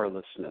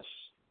powerlessness?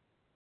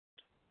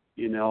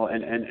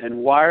 And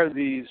why are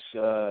these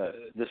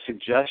the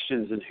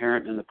suggestions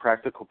inherent in the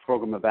practical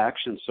program of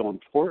action so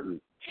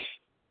important?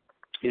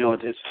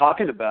 It's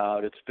talking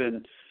about, it's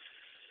been,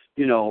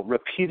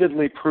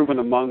 repeatedly proven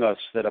among us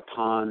that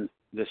upon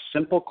this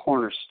simple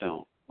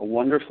cornerstone, a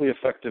wonderfully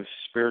effective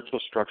spiritual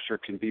structure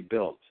can be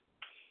built.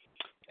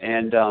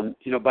 And,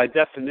 by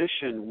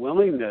definition,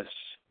 willingness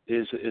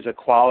is a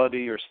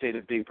quality or state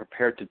of being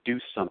prepared to do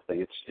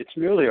something. It's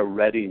merely a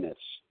readiness,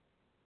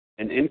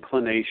 an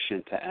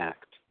inclination to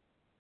act.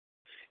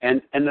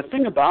 And the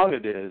thing about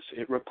it is,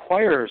 it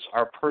requires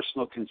our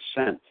personal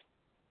consent,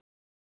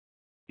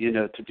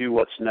 to do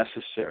what's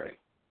necessary.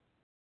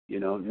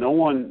 No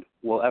one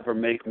will ever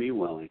make me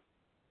willing.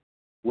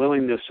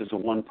 Willingness is a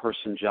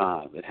one-person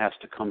job. It has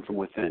to come from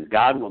within.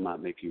 God will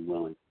not make you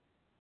willing.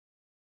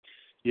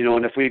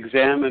 And if we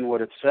examine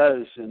what it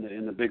says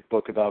in the big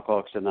book of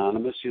Alcoholics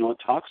Anonymous, it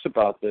talks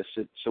about this.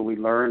 So we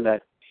learn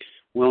that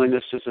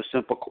willingness is a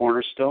simple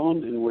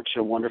cornerstone in which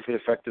a wonderfully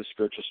effective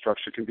spiritual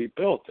structure can be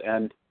built.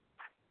 And,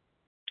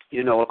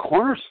 a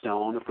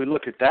cornerstone, if we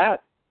look at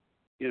that,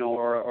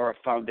 or a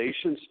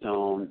foundation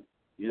stone,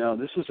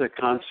 this is a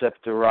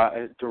concept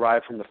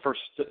derived from the first,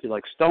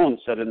 stone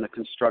set in the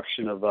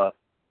construction of a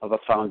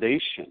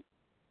foundation.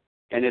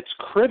 And it's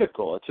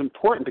critical. It's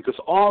important because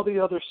all the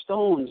other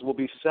stones will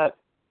be set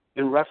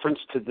in reference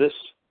to this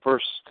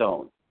first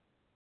stone.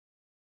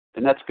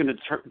 And that's going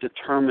to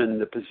determine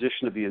the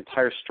position of the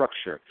entire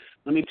structure.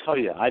 Let me tell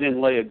you, I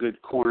didn't lay a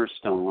good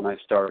cornerstone when I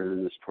started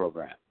in this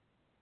program.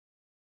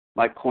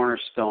 My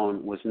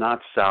cornerstone was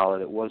not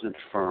solid. It wasn't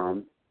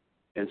firm.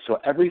 And so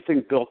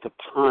everything built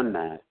upon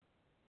that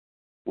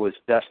was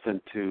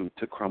destined to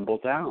crumble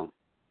down.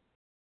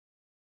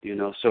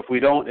 So if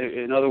we don't,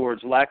 in other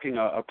words, lacking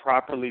a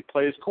properly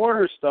placed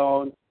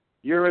cornerstone,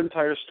 your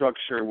entire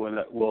structure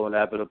will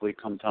inevitably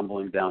come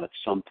tumbling down at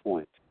some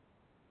point.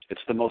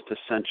 It's the most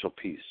essential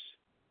piece.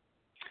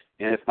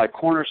 And if my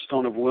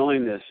cornerstone of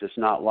willingness is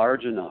not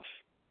large enough,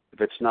 if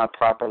it's not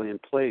properly in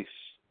place,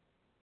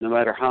 no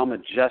matter how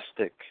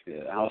majestic,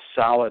 how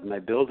solid my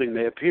building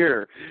may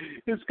appear,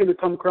 it's going to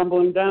come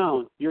crumbling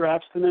down. You're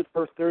abstinent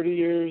for 30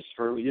 years,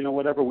 for,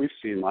 whatever we've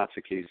seen, lots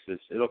of cases.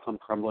 It'll come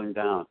crumbling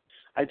down.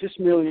 I just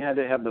merely had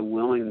to have the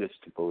willingness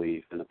to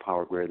believe in a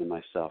power greater than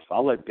myself.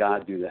 I'll let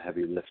God do the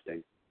heavy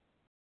lifting.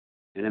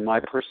 And in my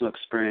personal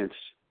experience,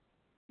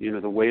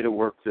 the way to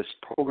work this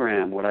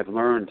program, what I've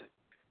learned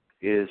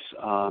is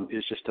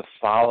just to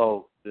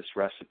follow this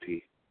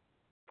recipe,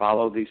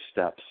 follow these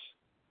steps,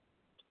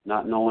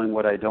 not knowing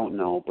what I don't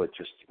know, but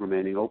just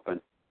remaining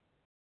open.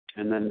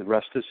 And then the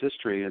rest is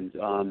history, and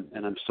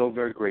I'm so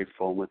very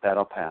grateful. And with that,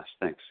 I'll pass.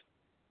 Thanks.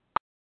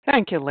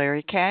 Thank you,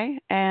 Larry K.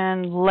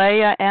 And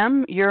Leah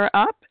M., you're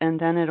up, and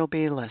then it'll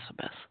be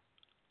Elizabeth.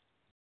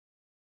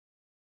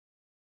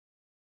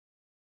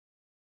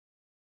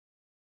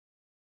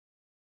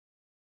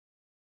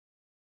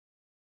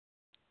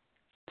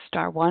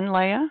 Star 1,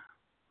 Leah.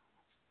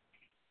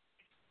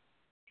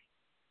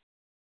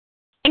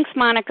 Thanks,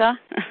 Monica.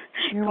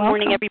 You're Good welcome.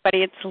 morning,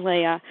 everybody. It's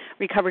Leah,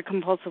 recovered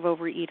compulsive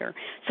overeater.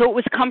 So it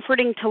was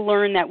comforting to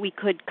learn that we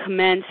could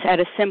commence at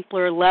a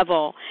simpler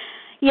level.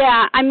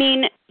 Yeah, I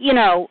mean,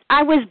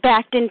 I was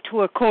backed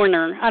into a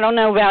corner. I don't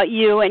know about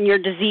you and your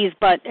disease,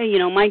 but,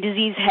 my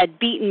disease had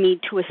beaten me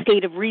to a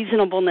state of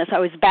reasonableness. I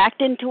was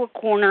backed into a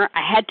corner.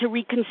 I had to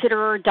reconsider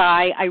or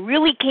die. I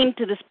really came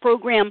to this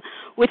program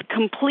with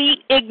complete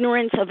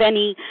ignorance of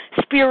any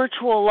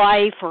spiritual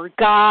life or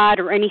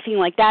God or anything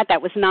like that.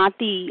 That was not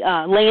the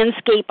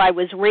landscape I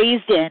was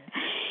raised in.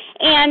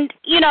 And,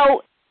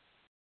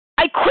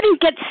 I couldn't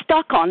get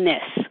stuck on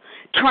this,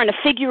 trying to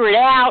figure it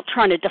out,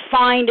 trying to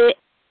define it,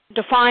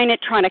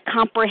 trying to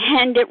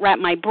comprehend it, wrap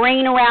my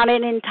brain around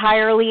it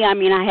entirely. I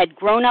mean, I had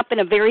grown up in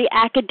a very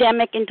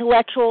academic,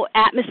 intellectual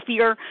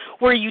atmosphere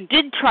where you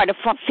did try to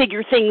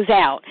figure things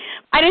out.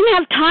 I didn't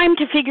have time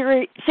to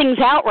figure things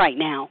out right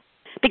now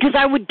because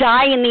I would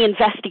die in the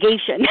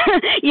investigation.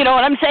 You know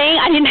what I'm saying?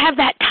 I didn't have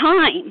that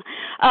time.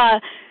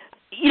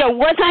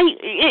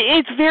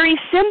 It's very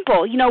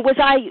simple.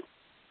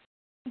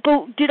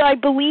 Did I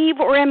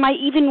believe, or am I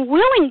even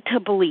willing to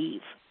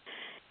believe?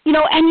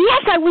 And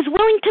yes, I was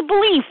willing to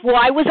believe.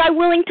 Why was I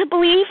willing to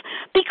believe?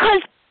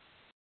 Because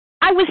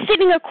I was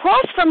sitting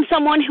across from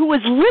someone who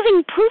was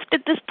living proof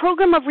that this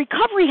program of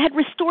recovery had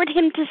restored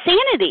him to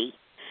sanity,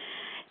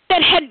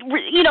 that had,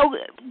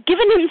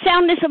 given him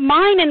soundness of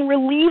mind and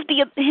relieved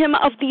him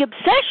of the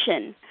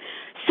obsession.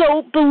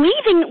 So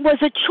believing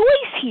was a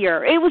choice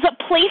here. It was a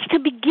place to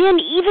begin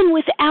even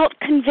without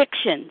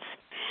convictions.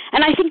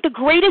 And I think the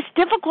greatest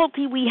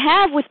difficulty we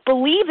have with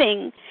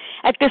believing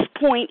at this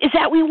point is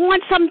that we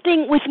want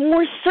something with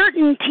more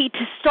certainty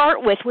to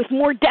start with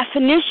more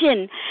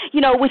definition,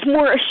 with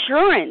more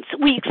assurance.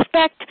 We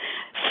expect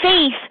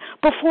faith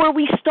before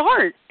we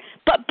start.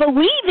 But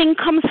believing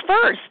comes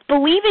first.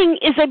 Believing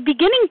is a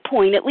beginning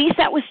point. At least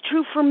that was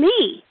true for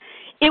me.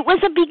 It was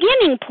a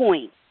beginning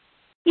point.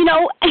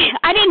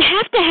 I didn't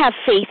have to have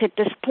faith at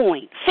this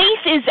point. Faith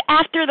is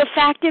after the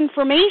fact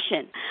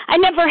information. I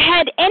never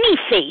had any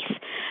faith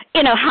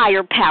in a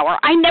higher power.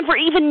 I never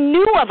even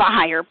knew of a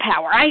higher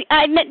power.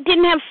 I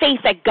didn't have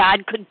faith that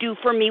God could do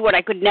for me what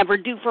I could never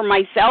do for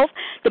myself.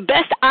 The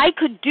best I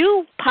could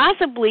do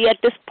possibly at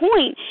this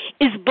point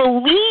is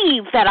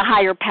believe that a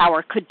higher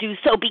power could do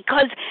so,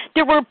 because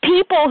there were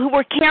people who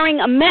were carrying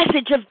a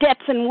message of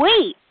depth and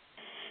weight.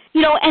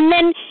 And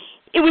then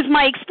it was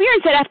my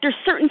experience that after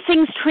certain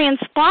things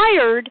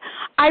transpired,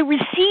 I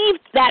received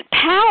that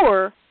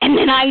power, and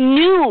then I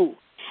knew.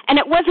 And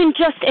it wasn't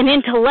just an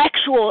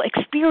intellectual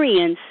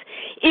experience.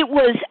 It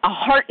was a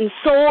heart and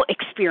soul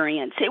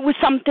experience. It was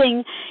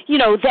something,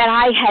 that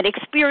I had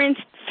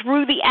experienced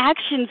through the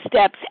action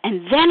steps,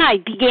 and then I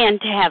began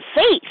to have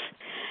faith.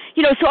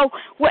 So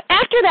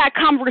after that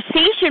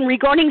conversation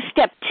regarding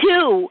step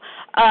 2,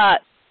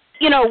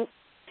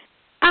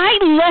 I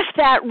left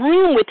that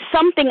room with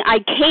something I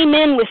came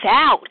in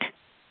without,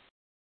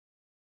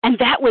 and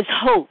that was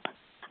hope.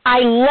 I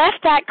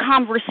left that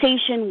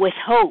conversation with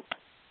hope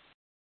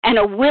and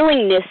a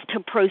willingness to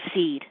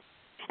proceed.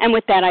 And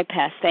with that, I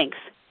pass. Thanks.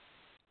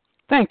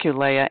 Thank you,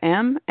 Leah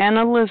M. And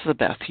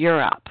Elizabeth,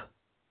 you're up.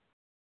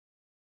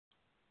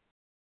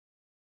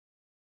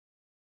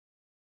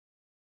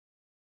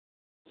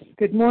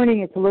 Good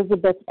morning. It's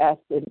Elizabeth S.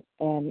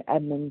 in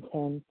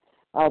Edmonton,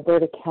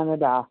 Alberta,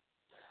 Canada.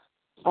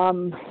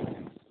 I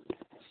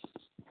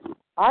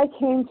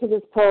came to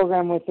this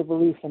program with the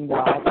belief in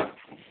God,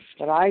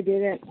 but I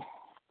didn't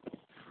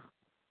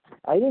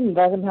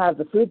let him have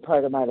the food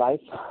part of my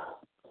life.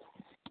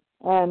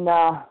 And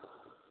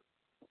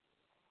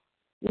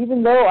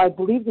even though I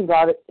believed in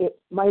God,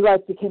 my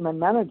life became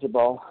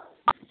unmanageable.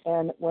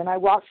 And when I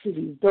walked through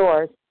these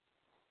doors,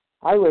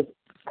 I was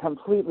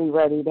completely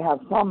ready to have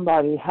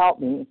somebody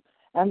help me.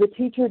 And the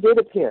teacher did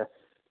appear.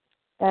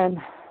 And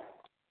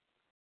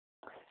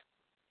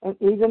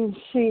even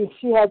she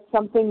had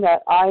something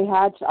that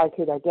I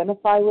could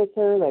identify with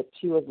her, that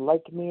she was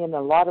like me in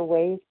a lot of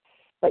ways,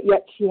 but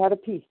yet she had a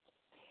peace.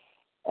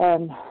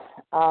 And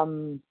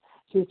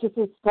she was just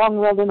as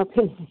strong-willed and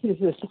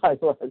opinionated as I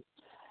was.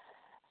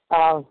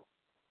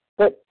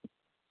 But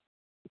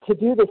to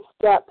do the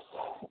steps,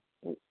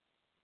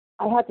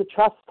 I had to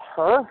trust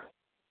her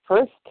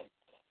first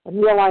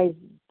and realize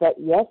that,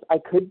 yes, I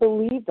could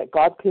believe that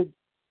God could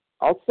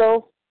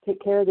also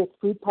take care of this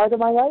food part of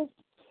my life.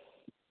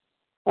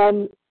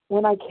 And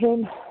when I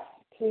came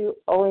to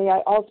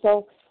OA,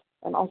 also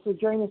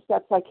during the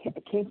steps, I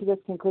came to this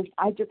conclusion: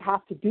 I just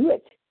have to do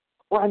it,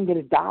 or I'm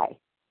going to die.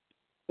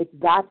 It's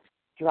that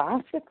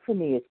drastic for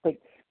me. It's like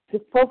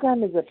this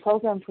program is a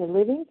program for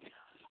living,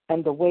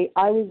 and the way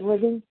I was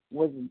living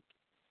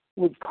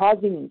was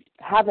causing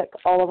havoc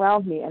all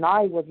around me, and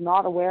I was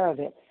not aware of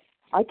it.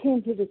 I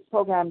came to this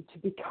program to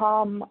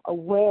become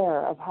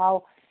aware of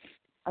how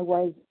I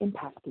was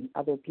impacting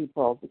other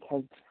people,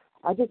 because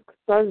I just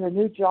started a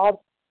new job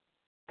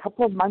a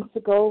couple of months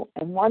ago,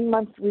 and 1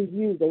 month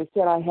review, they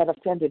said I had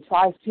offended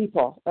 5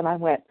 people, and I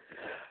went,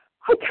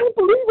 I can't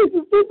believe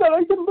this is that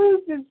I can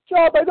lose this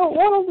job. I don't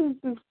want to lose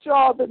this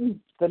job. And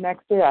the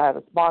next day I had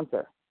a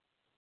sponsor.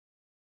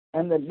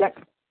 And the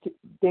next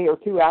day or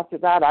two after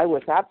that, I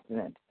was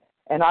abstinent.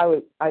 And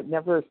I've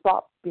never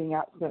stopped being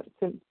abstinent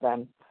since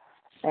then.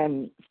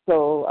 And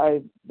so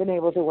I've been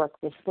able to work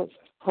this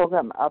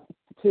program up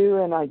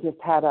too, and I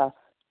just had a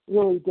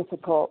really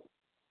difficult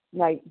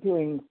night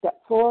doing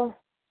step 4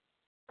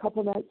 a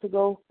couple nights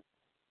ago,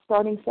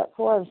 starting step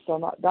 4. I've still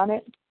not done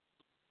it,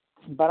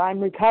 but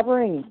I'm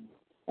recovering,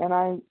 and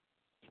I'm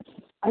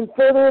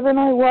further than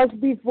I was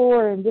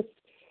before, and just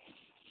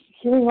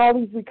hearing all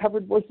these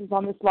recovered voices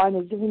on this line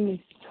is giving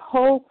me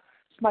so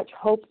much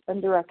hope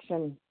and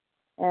direction,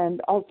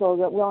 and also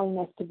that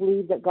willingness to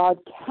believe that God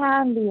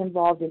can be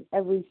involved in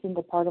every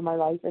single part of my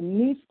life and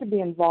needs to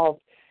be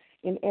involved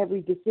in every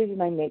decision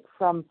I make,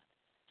 from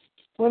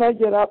when I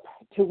get up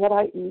to what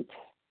I eat,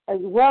 as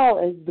well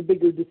as the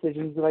bigger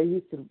decisions that I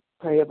used to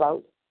pray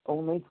about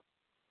only.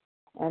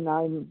 And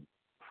I'm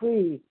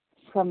free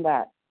from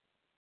that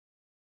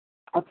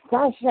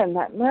obsession,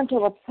 that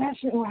mental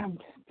obsession where I'm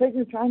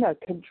trying to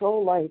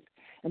control life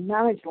and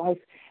manage life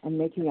and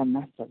making a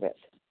mess of it.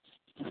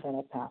 And then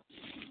I pass.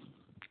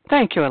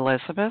 Thank you,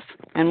 Elizabeth.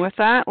 And with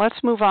that,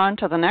 let's move on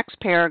to the next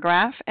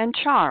paragraph. And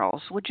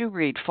Charles, would you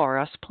read for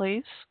us,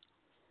 please?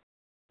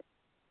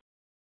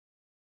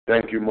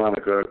 Thank you,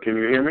 Monica. Can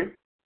you hear me?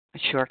 I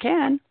sure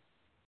can.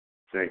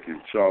 Thank you.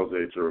 Charles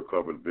H., a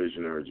recovered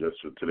visionary, just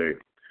for today.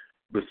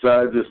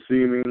 Besides the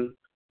seeming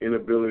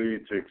inability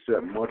to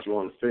accept much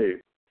on faith,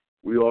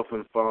 we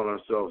often found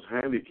ourselves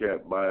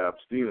handicapped by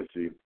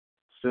obstinacy,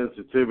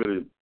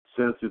 sensitiveness,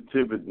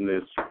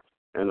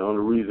 and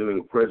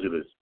unreasoning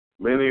prejudice.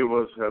 Many of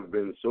us have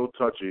been so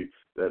touchy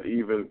that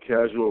even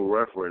casual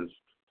reference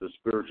to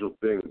spiritual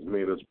things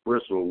made us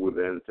bristle with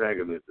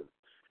antagonism.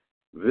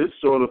 This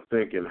sort of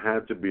thinking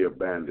had to be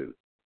abandoned.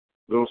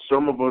 Though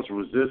some of us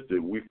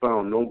resisted, we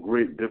found no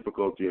great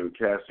difficulty in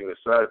casting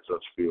aside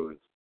such feelings.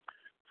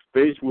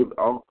 Faced with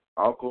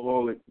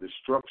alcoholic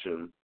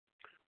destruction,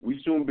 we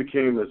soon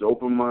became as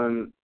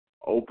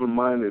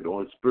open-minded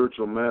on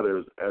spiritual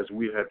matters as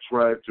we had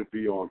tried to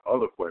be on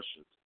other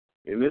questions.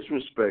 In this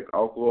respect,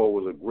 alcohol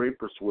was a great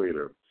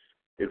persuader.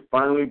 It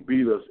finally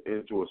beat us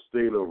into a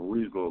state of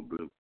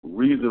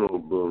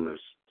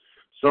reasonableness.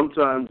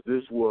 Sometimes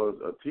this was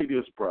a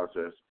tedious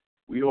process.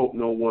 We hope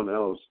no one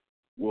else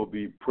will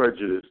be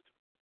prejudiced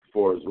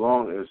for as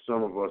long as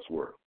some of us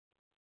were.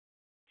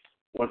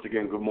 Once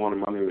again, good morning.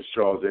 My name is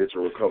Charles H., a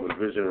recovered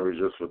visionary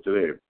just for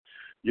today.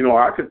 You know,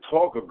 I could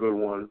talk a good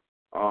one,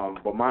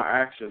 but my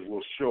actions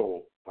will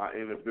show my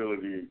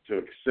inability to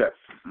accept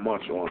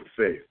much on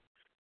faith,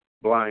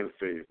 blind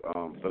faith,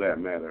 for that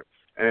matter.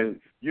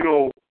 And, you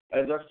know,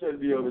 as I said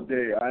the other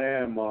day, I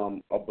am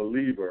a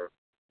believer,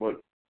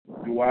 but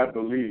do I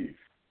believe,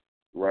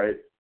 right?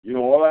 You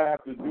know, all I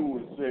have to do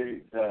is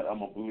say that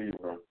I'm a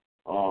believer.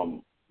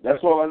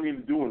 That's all I need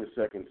to do in the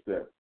second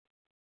step.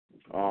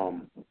 I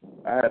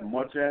had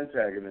much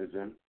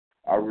antagonism.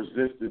 I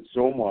resisted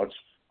so much.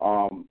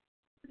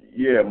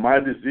 My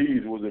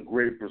disease was a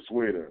great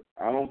persuader.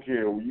 I don't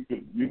care.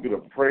 You could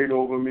have prayed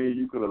over me.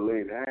 You could have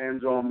laid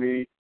hands on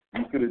me.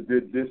 You could have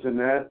did this and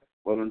that.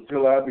 But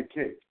until I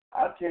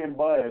can't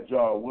buy a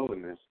jar of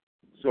willingness.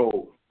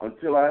 So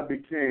until I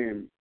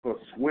became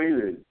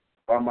persuaded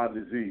by my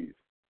disease,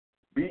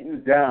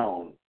 beaten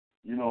down,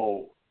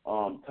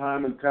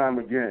 time and time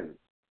again,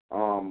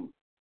 nothing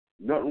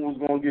was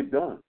going to get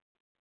done.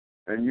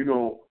 And,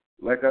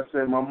 like I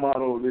said, my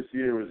motto this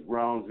year is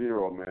ground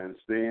zero, man,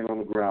 staying on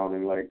the ground.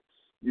 And,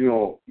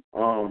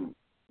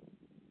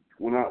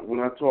 when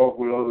I talk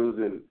with others,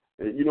 and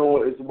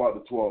it's about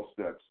the 12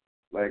 steps.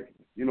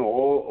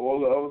 All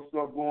the other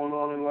stuff going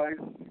on in life,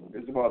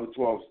 it's about the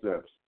 12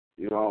 steps.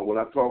 When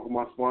I talk with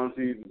my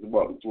sponsees, it's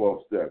about the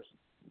 12 steps.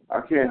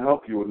 I can't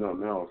help you with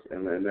nothing else,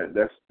 and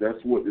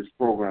that's what this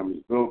program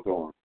is built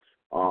on.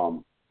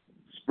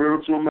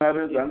 Spiritual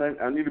matters,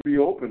 I need to be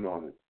open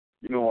on it.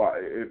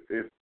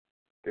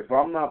 If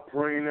I'm not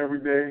praying every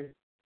day,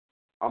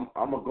 I'm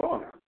a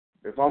goner.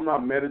 If I'm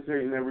not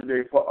meditating every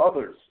day for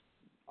others,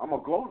 I'm a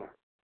goner.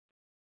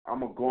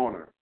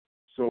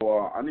 So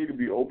I need to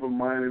be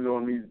open-minded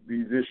on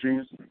these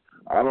issues.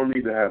 I don't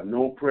need to have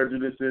no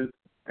prejudices.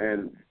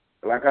 And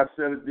like I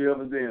said it the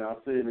other day, and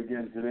I'll say it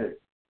again today,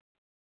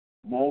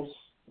 most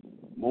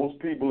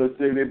people that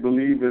say they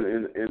believe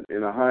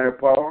in a higher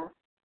power,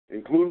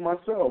 including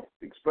myself,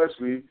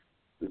 especially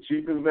the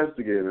chief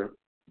investigator,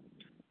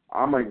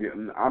 I'm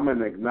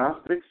an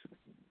agnostic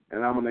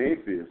and I'm an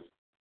atheist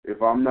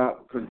if I'm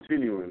not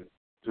continuing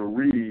to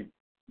read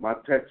my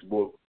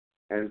textbook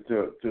and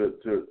to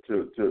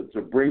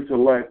bring to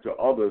life to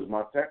others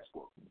my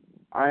textbook.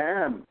 I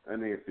am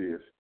an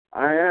atheist.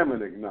 I am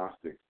an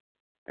agnostic.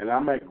 And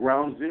I'm at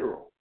ground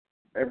zero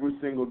every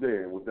single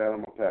day. And with that,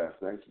 I'm going to pass.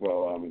 Thanks for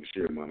allowing me to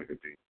share, Monica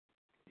D.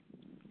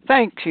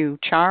 Thank you,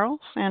 Charles.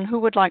 And who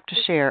would like to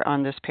share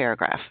on this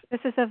paragraph?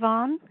 This is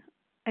Yvonne.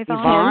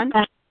 Yvonne?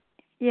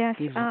 Yes.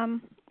 Hi.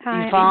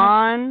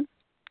 Yvonne,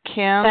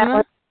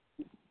 Kim,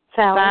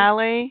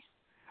 Sally.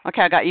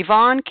 Okay, I got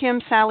Yvonne,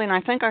 Kim, Sally, and I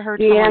think I heard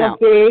someone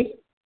else.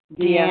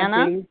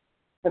 Deanna.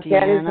 But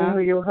that isn't who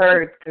you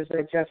heard because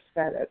I just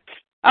said it.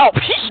 Oh,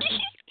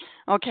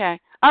 okay.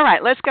 All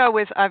right, let's go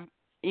with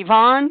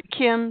Yvonne,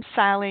 Kim,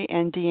 Sally,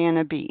 and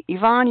Deanna B.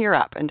 Yvonne, you're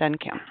up, and then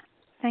Kim.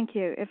 Thank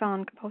you.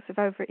 Yvonne, compulsive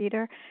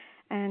overeater,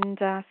 and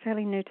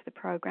fairly new to the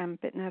program, a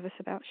bit nervous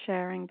about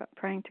sharing, but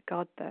praying to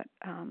God that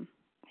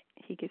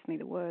He gives me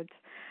the words.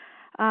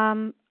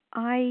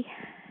 I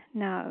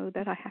know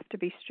that I have to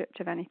be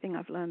stripped of anything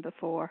I've learned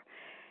before,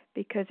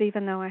 because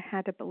even though I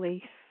had a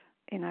belief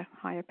in a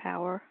higher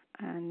power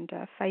and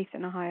faith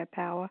in a higher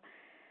power,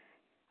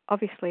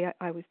 obviously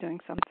I was doing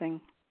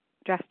something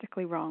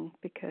drastically wrong,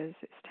 because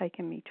it's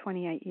taken me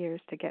 28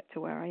 years to get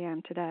to where I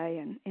am today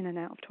and in and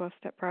out of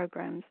 12-step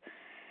programs.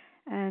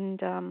 And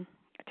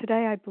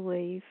today I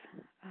believe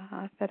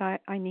that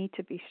I need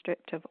to be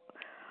stripped of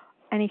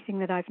anything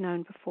that I've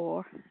known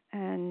before,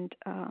 and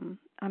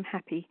I'm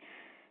happy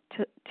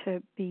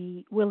to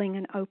be willing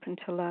and open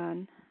to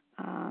learn,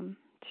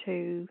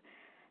 to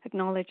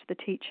acknowledge the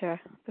teacher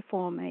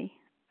before me,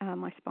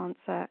 my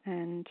sponsor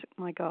and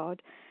my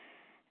God,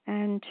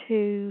 and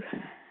to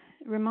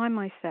remind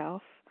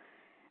myself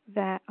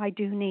that I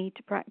do need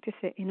to practice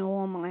it in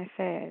all my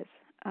affairs.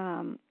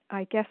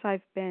 I guess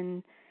I've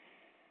been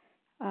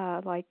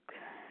like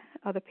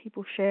other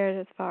people shared,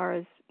 as far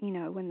as,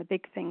 when the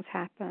big things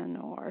happen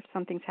or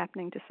something's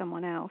happening to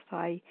someone else,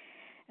 I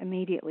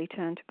immediately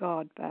turn to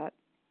God. But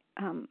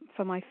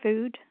for my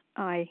food,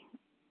 I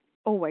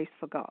always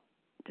forgot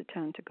to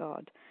turn to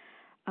God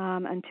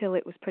until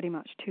it was pretty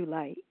much too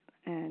late,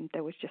 and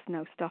there was just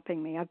no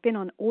stopping me. I've been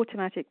on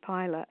automatic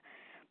pilot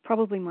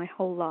probably my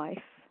whole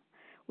life,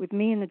 with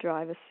me in the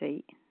driver's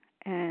seat,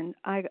 and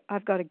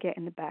I've got to get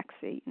in the back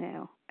seat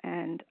now.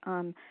 And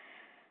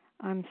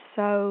I'm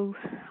so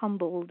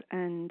humbled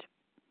and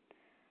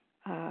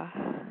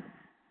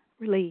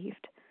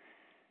relieved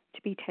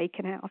to be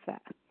taken out of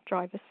that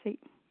driver's seat.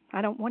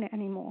 I don't want it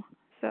anymore.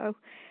 So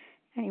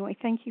anyway,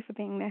 thank you for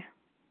being there.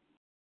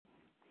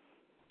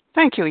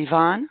 Thank you,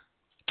 Yvonne.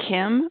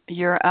 Kim,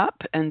 you're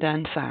up, and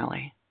then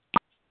Sally.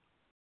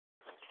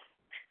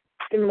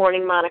 Good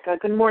morning, Monica.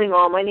 Good morning,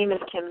 all. My name is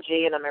Kim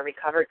G., and I'm a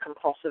recovered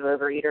compulsive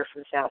overeater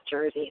from South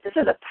Jersey. This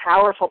is a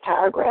powerful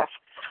paragraph,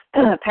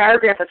 a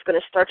paragraph that's going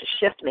to start to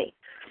shift me.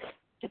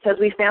 It says,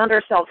 we found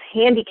ourselves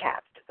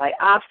handicapped by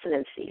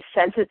obstinacy,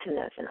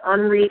 sensitiveness, and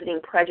unreasoning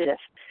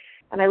prejudice.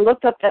 And I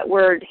looked up that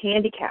word,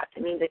 handicapped.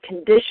 It means a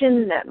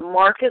condition that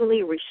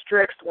markedly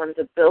restricts one's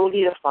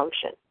ability to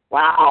function.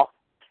 Wow.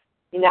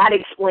 That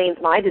explains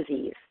my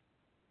disease.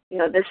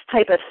 This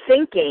type of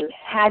thinking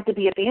had to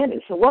be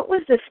abandoned. So what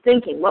was this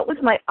thinking? What was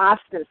my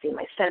obstinacy,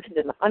 my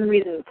sensitiveness, my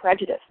unreasoning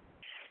prejudice?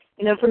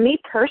 For me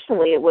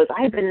personally, it was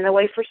I had been in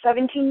OA for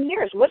 17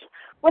 years.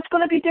 What's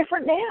going to be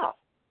different now?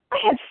 I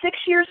had 6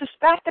 years of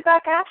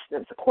back-to-back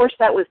abstinence. Of course,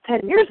 that was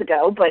 10 years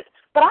ago, but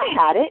I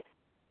had it.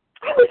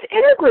 I was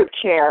intergroup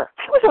chair.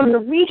 I was on the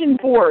region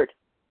board.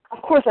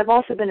 Of course, I've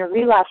also been in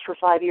relapse for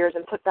 5 years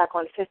and put back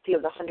on 50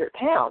 of the 100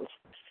 pounds.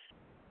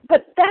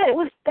 But it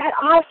was that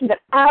awesome, that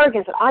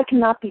arrogance that I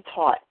cannot be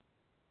taught.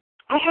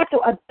 I have to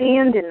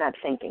abandon that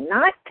thinking,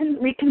 not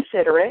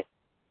reconsider it,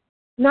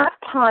 not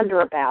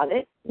ponder about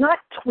it, not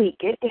tweak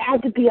it. It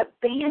had to be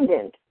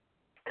abandoned.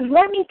 Because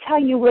let me tell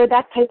you where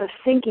that type of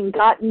thinking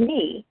got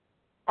me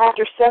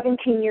after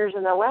 17 years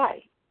in OA.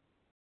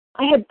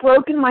 I had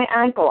broken my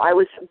ankle. I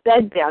was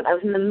bedbound. I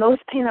was in the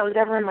most pain I was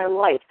ever in my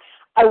life.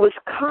 I was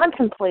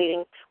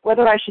contemplating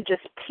whether I should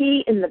just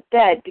pee in the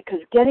bed because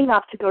getting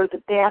up to go to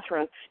the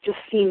bathroom just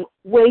seemed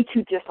way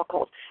too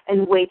difficult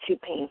and way too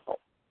painful.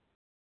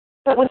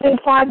 But within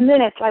 5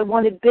 minutes, I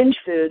wanted binge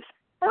foods,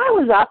 and I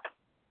was up,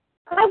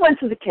 and I went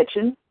to the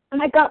kitchen, and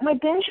I got my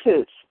binge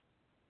foods.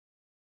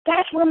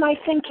 That's where my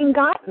thinking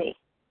got me.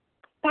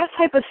 That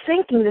type of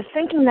thinking, the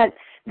thinking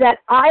that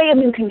I am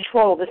in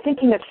control, the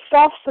thinking that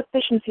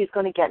self-sufficiency is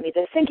going to get me,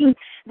 the thinking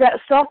that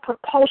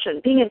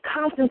self-propulsion, being in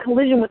constant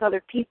collision with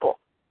other people,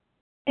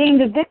 being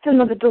the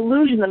victim of the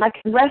delusion that I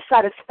can wrest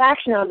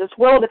satisfaction out of this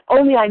world if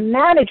only I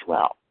manage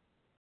well.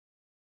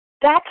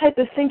 That type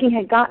of thinking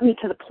had gotten me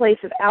to the place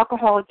of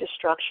alcoholic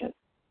destruction,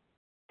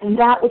 and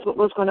that was what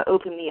was going to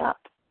open me up.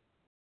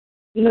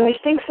 I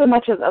think so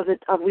much of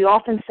we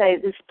often say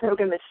this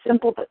program is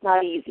simple but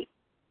not easy.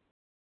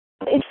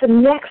 It's the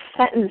next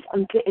sentence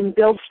in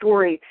Bill's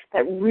story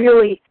that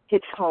really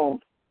hits home.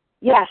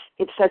 Yes,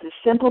 it says it's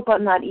simple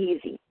but not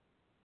easy.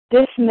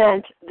 This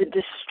meant the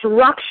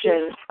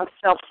destruction of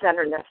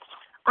self-centeredness.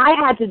 I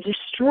had to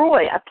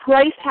destroy. A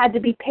price had to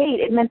be paid.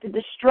 It meant the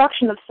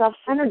destruction of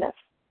self-centeredness.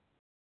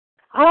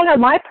 I don't know,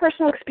 my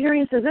personal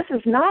experience is this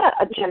is not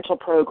a gentle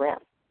program.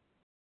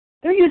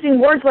 They're using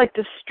words like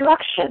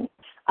destruction,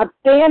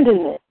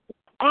 abandonment,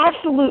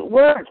 absolute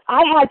words.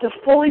 I had to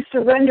fully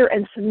surrender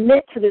and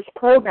submit to this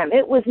program.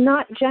 It was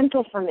not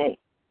gentle for me.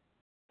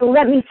 But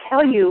let me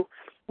tell you,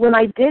 when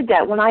I did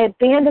that, when I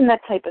abandoned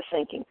that type of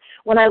thinking,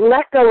 when I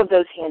let go of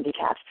those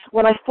handicaps,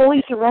 when I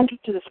fully surrendered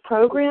to this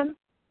program,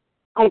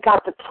 I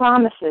got the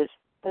promises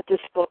that this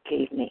book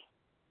gave me.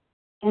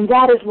 And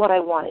that is what I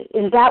wanted.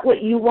 Is that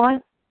what you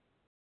want?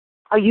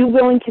 Are you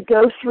willing to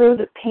go through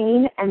the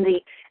pain and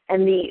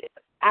the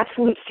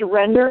absolute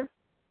surrender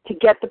to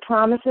get the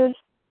promises?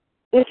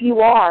 If you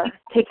are,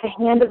 take the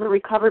hand of a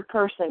recovered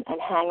person and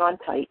hang on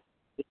tight.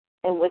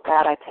 And with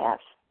that, I pass.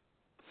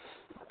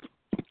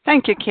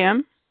 Thank you,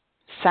 Kim.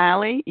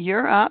 Sally,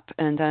 you're up,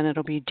 and then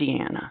it'll be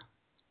Deanna.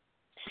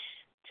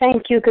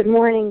 Thank you. Good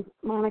morning,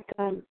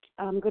 Monica.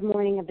 Good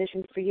morning, A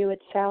Vision for You.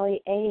 It's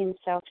Sally A. in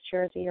South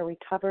Jersey, a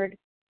recovered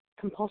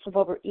compulsive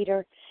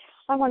overeater.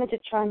 I wanted to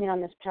chime in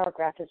on this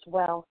paragraph as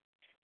well.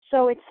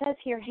 So it says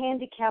here,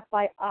 handicapped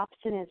by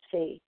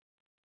obstinacy,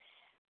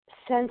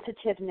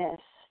 sensitiveness,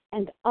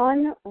 and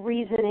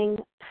unreasoning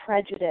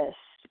prejudice.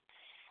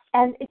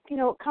 And,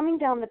 coming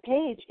down the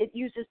page, it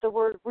uses the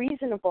word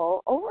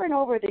reasonable. Over and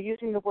over, they're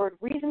using the word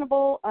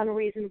reasonable,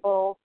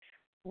 unreasonable,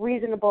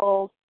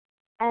 reasonable.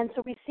 And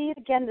so we see it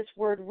again, this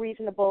word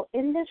reasonable.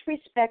 In this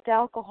respect,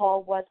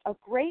 alcohol was a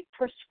great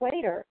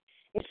persuader.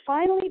 It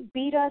finally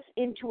beat us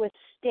into a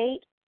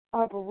state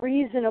of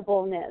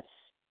reasonableness.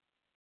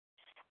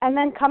 And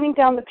then coming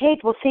down the page,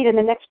 we'll see it in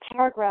the next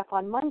paragraph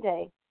on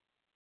Monday.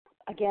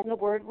 Again, the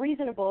word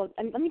reasonable.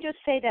 And let me just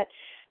say that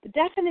the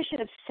definition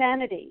of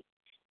sanity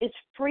is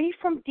free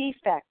from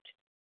defect,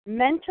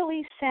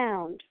 mentally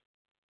sound,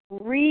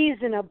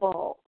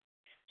 reasonable.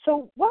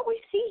 So what we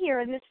see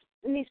here in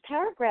these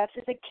paragraphs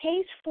is a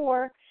case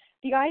for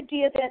the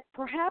idea that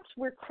perhaps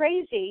we're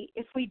crazy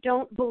if we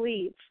don't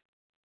believe,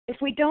 if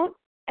we don't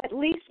at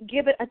least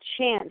give it a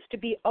chance to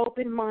be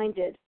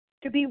open-minded,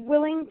 to be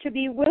willing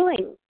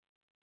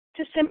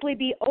to simply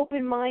be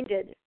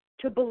open-minded,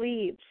 to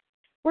believe.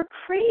 We're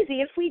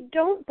crazy if we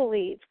don't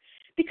believe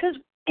because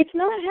it's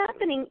not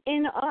happening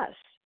in us,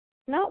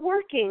 not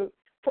working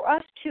for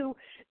us to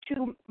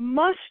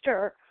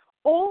muster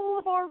all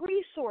of our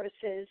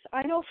resources.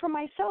 I know for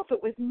myself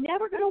it was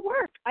never going to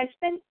work. I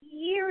spent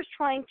years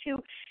trying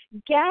to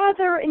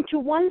gather into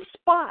one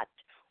spot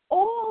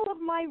all of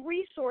my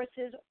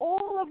resources,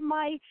 all of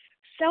my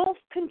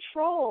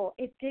self-control.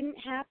 It didn't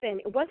happen.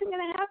 It wasn't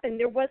going to happen.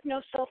 There was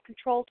no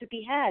self-control to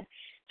be had.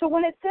 So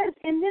when it says,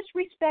 in this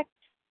respect,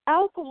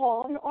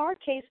 alcohol, in our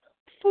case,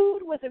 food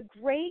was a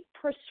great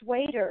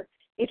persuader.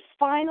 It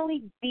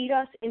finally beat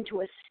us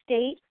into a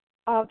state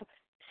of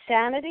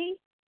sanity,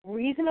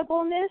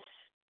 reasonableness.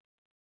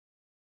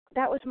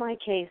 That was my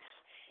case.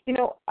 You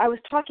know, I was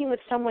talking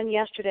with someone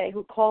yesterday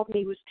who called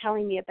me, who was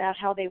telling me about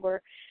how they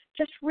were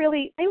just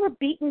really, they were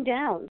beaten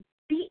down,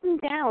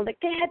 like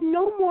they had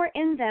no more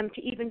in them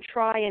to even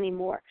try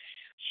anymore.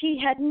 She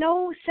had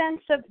no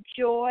sense of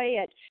joy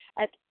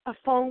at a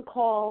phone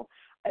call.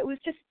 It was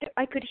just,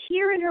 I could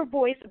hear in her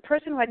voice a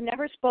person who had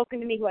never spoken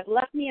to me, who had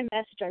left me a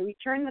message. I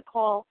returned the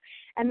call,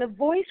 and the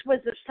voice was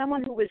of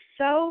someone who was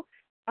so,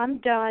 I'm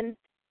done.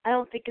 I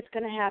don't think it's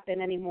going to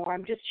happen anymore.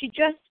 She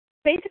just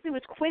basically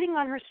was quitting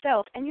on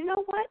herself. And you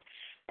know what?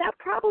 That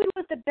probably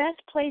was the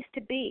best place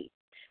to be,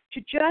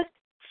 to just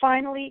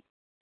finally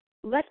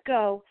let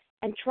go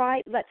and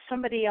let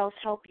somebody else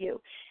help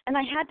you. And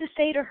I had to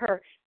say to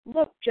her,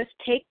 look, just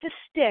take the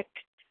stick.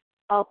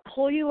 I'll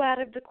pull you out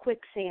of the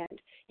quicksand.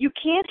 You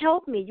can't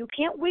help me. You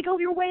can't wiggle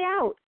your way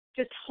out.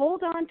 Just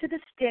hold on to the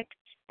stick,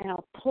 and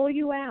I'll pull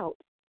you out.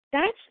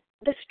 That's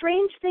the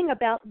strange thing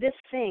about this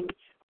thing.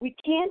 We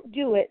can't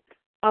do it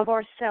of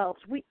ourselves.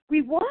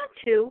 We want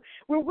to.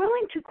 We're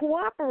willing to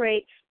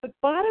cooperate, but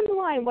bottom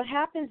line, what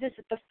happens is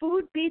that the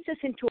food beats us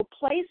into a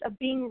place of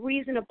being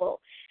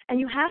reasonable. And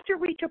you have to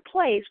reach a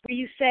place where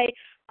you say,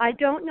 I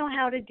don't know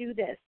how to do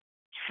this.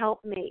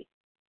 Help me.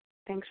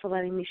 Thanks for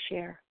letting me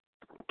share.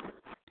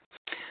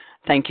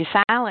 Thank you,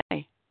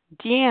 Sally.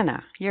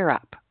 Deanna, you're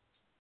up.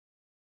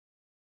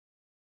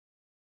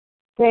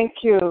 Thank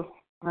you,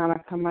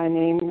 Monica. My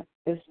name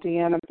is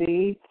Deanna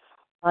B.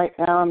 Right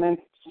now I'm in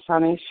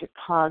sunny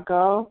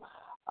Chicago.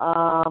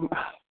 I'm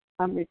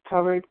a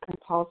recovered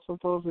compulsive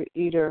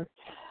overeater.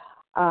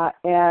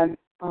 And,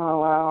 oh,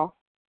 wow,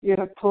 you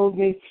have pulled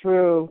me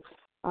through.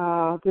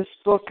 This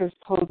book has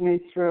pulled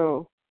me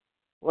through.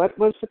 What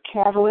was the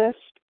catalyst?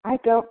 I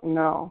don't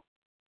know.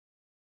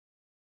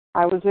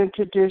 I was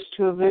introduced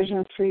to a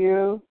vision for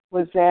you.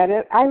 Was that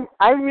it?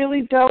 I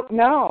really don't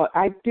know.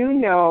 I do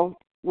know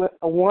with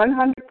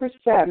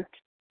 100%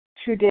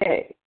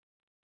 today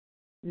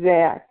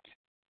that,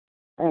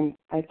 and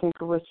I think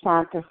it was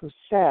Santa who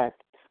said,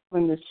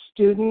 when the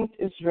student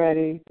is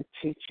ready, the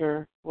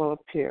teacher will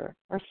appear,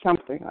 or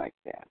something like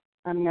that.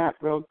 I'm not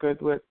real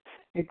good with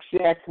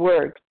exact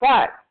words,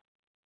 but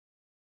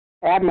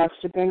that must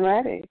have been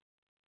ready.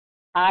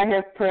 I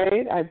have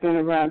prayed. I've been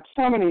around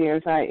so many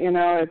years.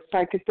 It's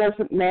like it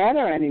doesn't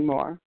matter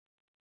anymore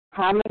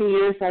how many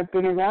years I've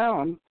been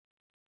around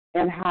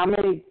and how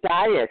many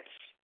diets.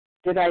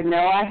 Did I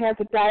know I had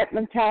the diet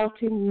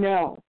mentality?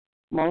 No.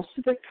 Most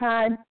of the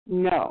time,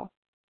 no.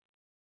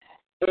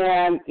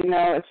 And,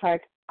 it's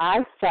like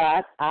I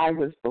thought I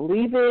was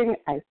believing.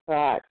 I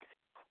thought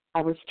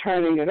I was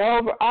turning it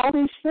over, all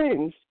these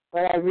things.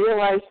 But I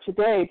realized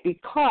today,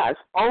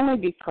 only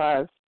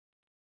because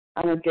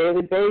on a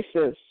daily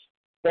basis,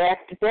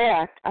 back to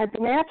back, I've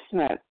been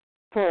abstinent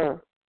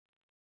for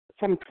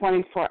some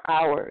 24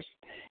 hours.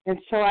 And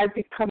so I've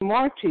become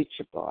more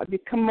teachable. I've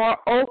become more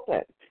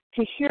open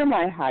to hear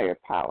my higher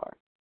power.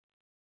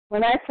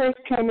 When I first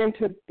came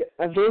into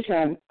a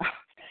vision,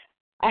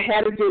 I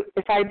had to do,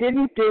 if I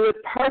didn't do it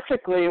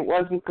perfectly, it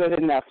wasn't good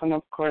enough. And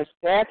of course,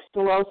 that's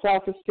the low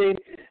self-esteem.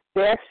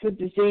 That's the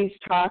disease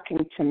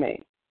talking to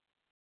me.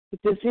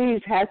 The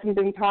disease hasn't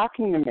been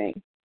talking to me,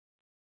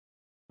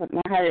 but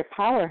my higher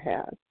power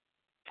has.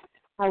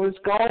 I was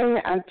going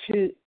on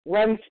to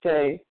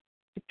Wednesday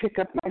to pick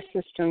up my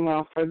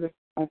sister-in-law for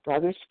my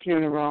brother's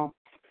funeral,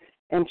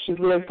 and she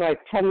lived like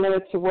 10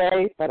 minutes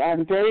away, but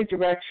I'm very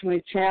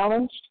directionally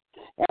challenged,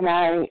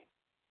 and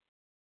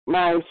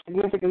my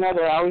significant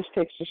other always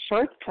takes a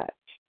shortcut.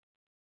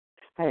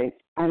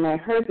 And I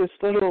heard this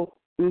little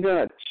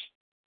nudge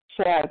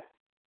said,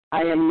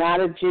 I am not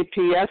a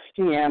GPS,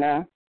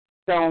 Deanna.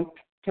 Don't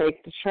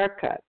take the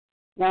shortcut.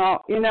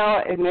 Now,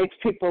 it makes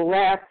people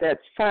laugh. That's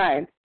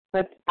fine.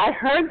 But I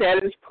heard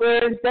that as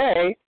clear as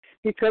day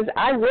because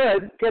I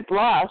would get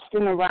lost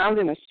and around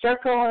in a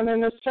circle and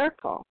in a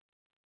circle.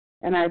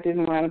 And I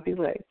didn't want to be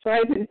late. So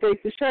I didn't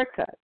take the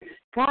shortcut.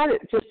 God,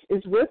 it just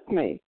is with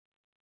me.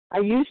 I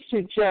used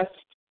to just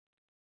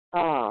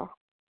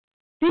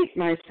beat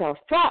myself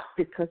up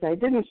because I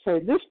didn't say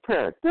this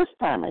prayer at this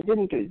time. I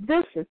didn't do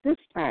this at this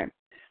time.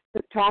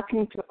 But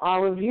talking to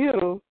all of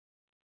you,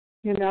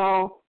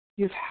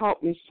 you've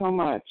helped me so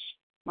much.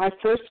 My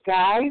first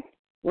guide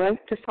went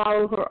to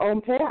follow her own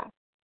path.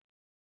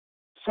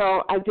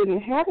 So I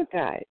didn't have a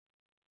guide.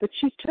 But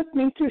she took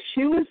me through.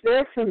 She was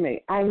there for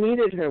me. I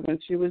needed her when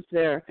she was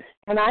there.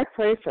 And I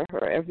pray for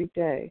her every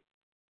day.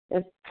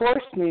 It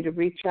forced me to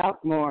reach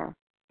out more.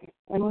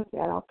 And with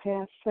that, I'll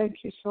pass. Thank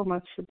you so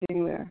much for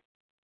being there.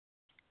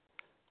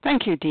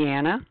 Thank you,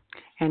 Deanna.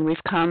 And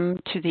we've come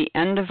to the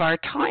end of our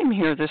time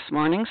here this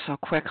morning so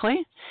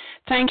quickly.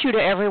 Thank you to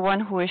everyone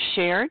who has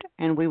shared,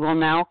 and we will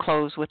now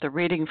close with a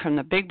reading from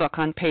the Big Book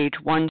on page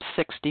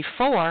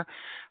 164,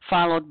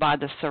 followed by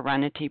the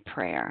Serenity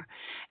Prayer.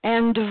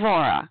 And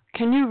Devora,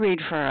 can you read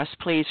for us,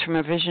 please, from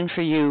A Vision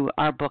for You?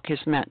 Our book is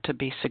meant to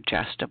be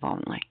suggestive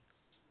only.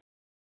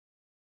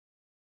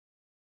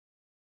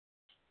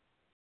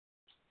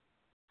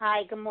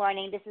 Hi, good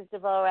morning. This is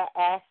Devora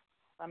S.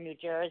 from New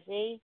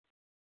Jersey.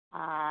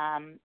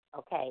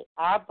 Okay,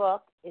 our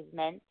book is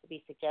meant to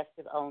be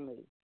suggestive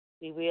only.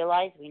 We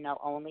realize we know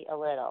only a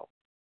little.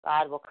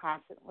 God will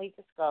constantly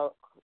disclose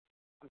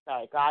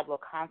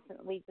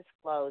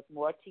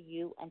more to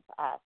you and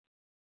to us.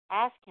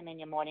 Ask Him in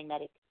your morning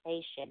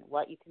meditation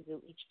what you can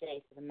do each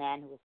day for the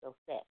man who is still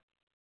sick.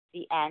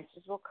 The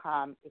answers will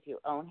come if your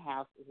own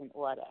house is in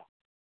order.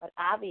 But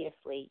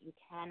obviously, you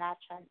cannot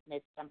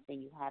transmit something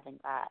you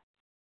haven't got.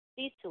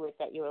 See to it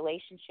that your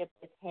relationship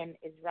with Him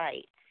is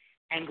right,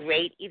 and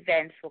great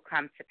events will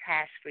come to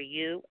pass for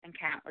you and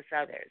countless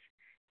others.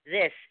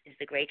 This is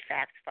the great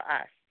fact for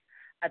us.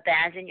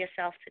 Abandon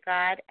yourself to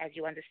God as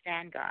you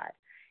understand God.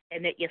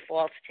 Admit your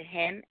faults to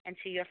Him and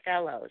to your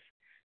fellows.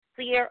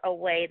 Clear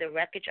away the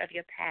wreckage of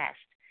your past.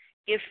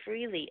 Give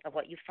freely of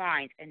what you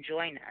find and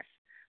join us.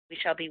 We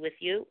shall be with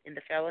you in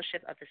the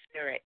fellowship of the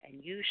Spirit,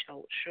 and you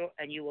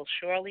will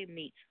surely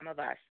meet some of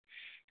us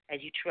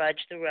as you trudge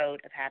the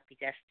road of happy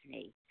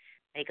destiny.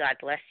 May God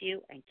bless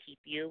you and keep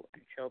you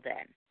until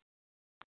then.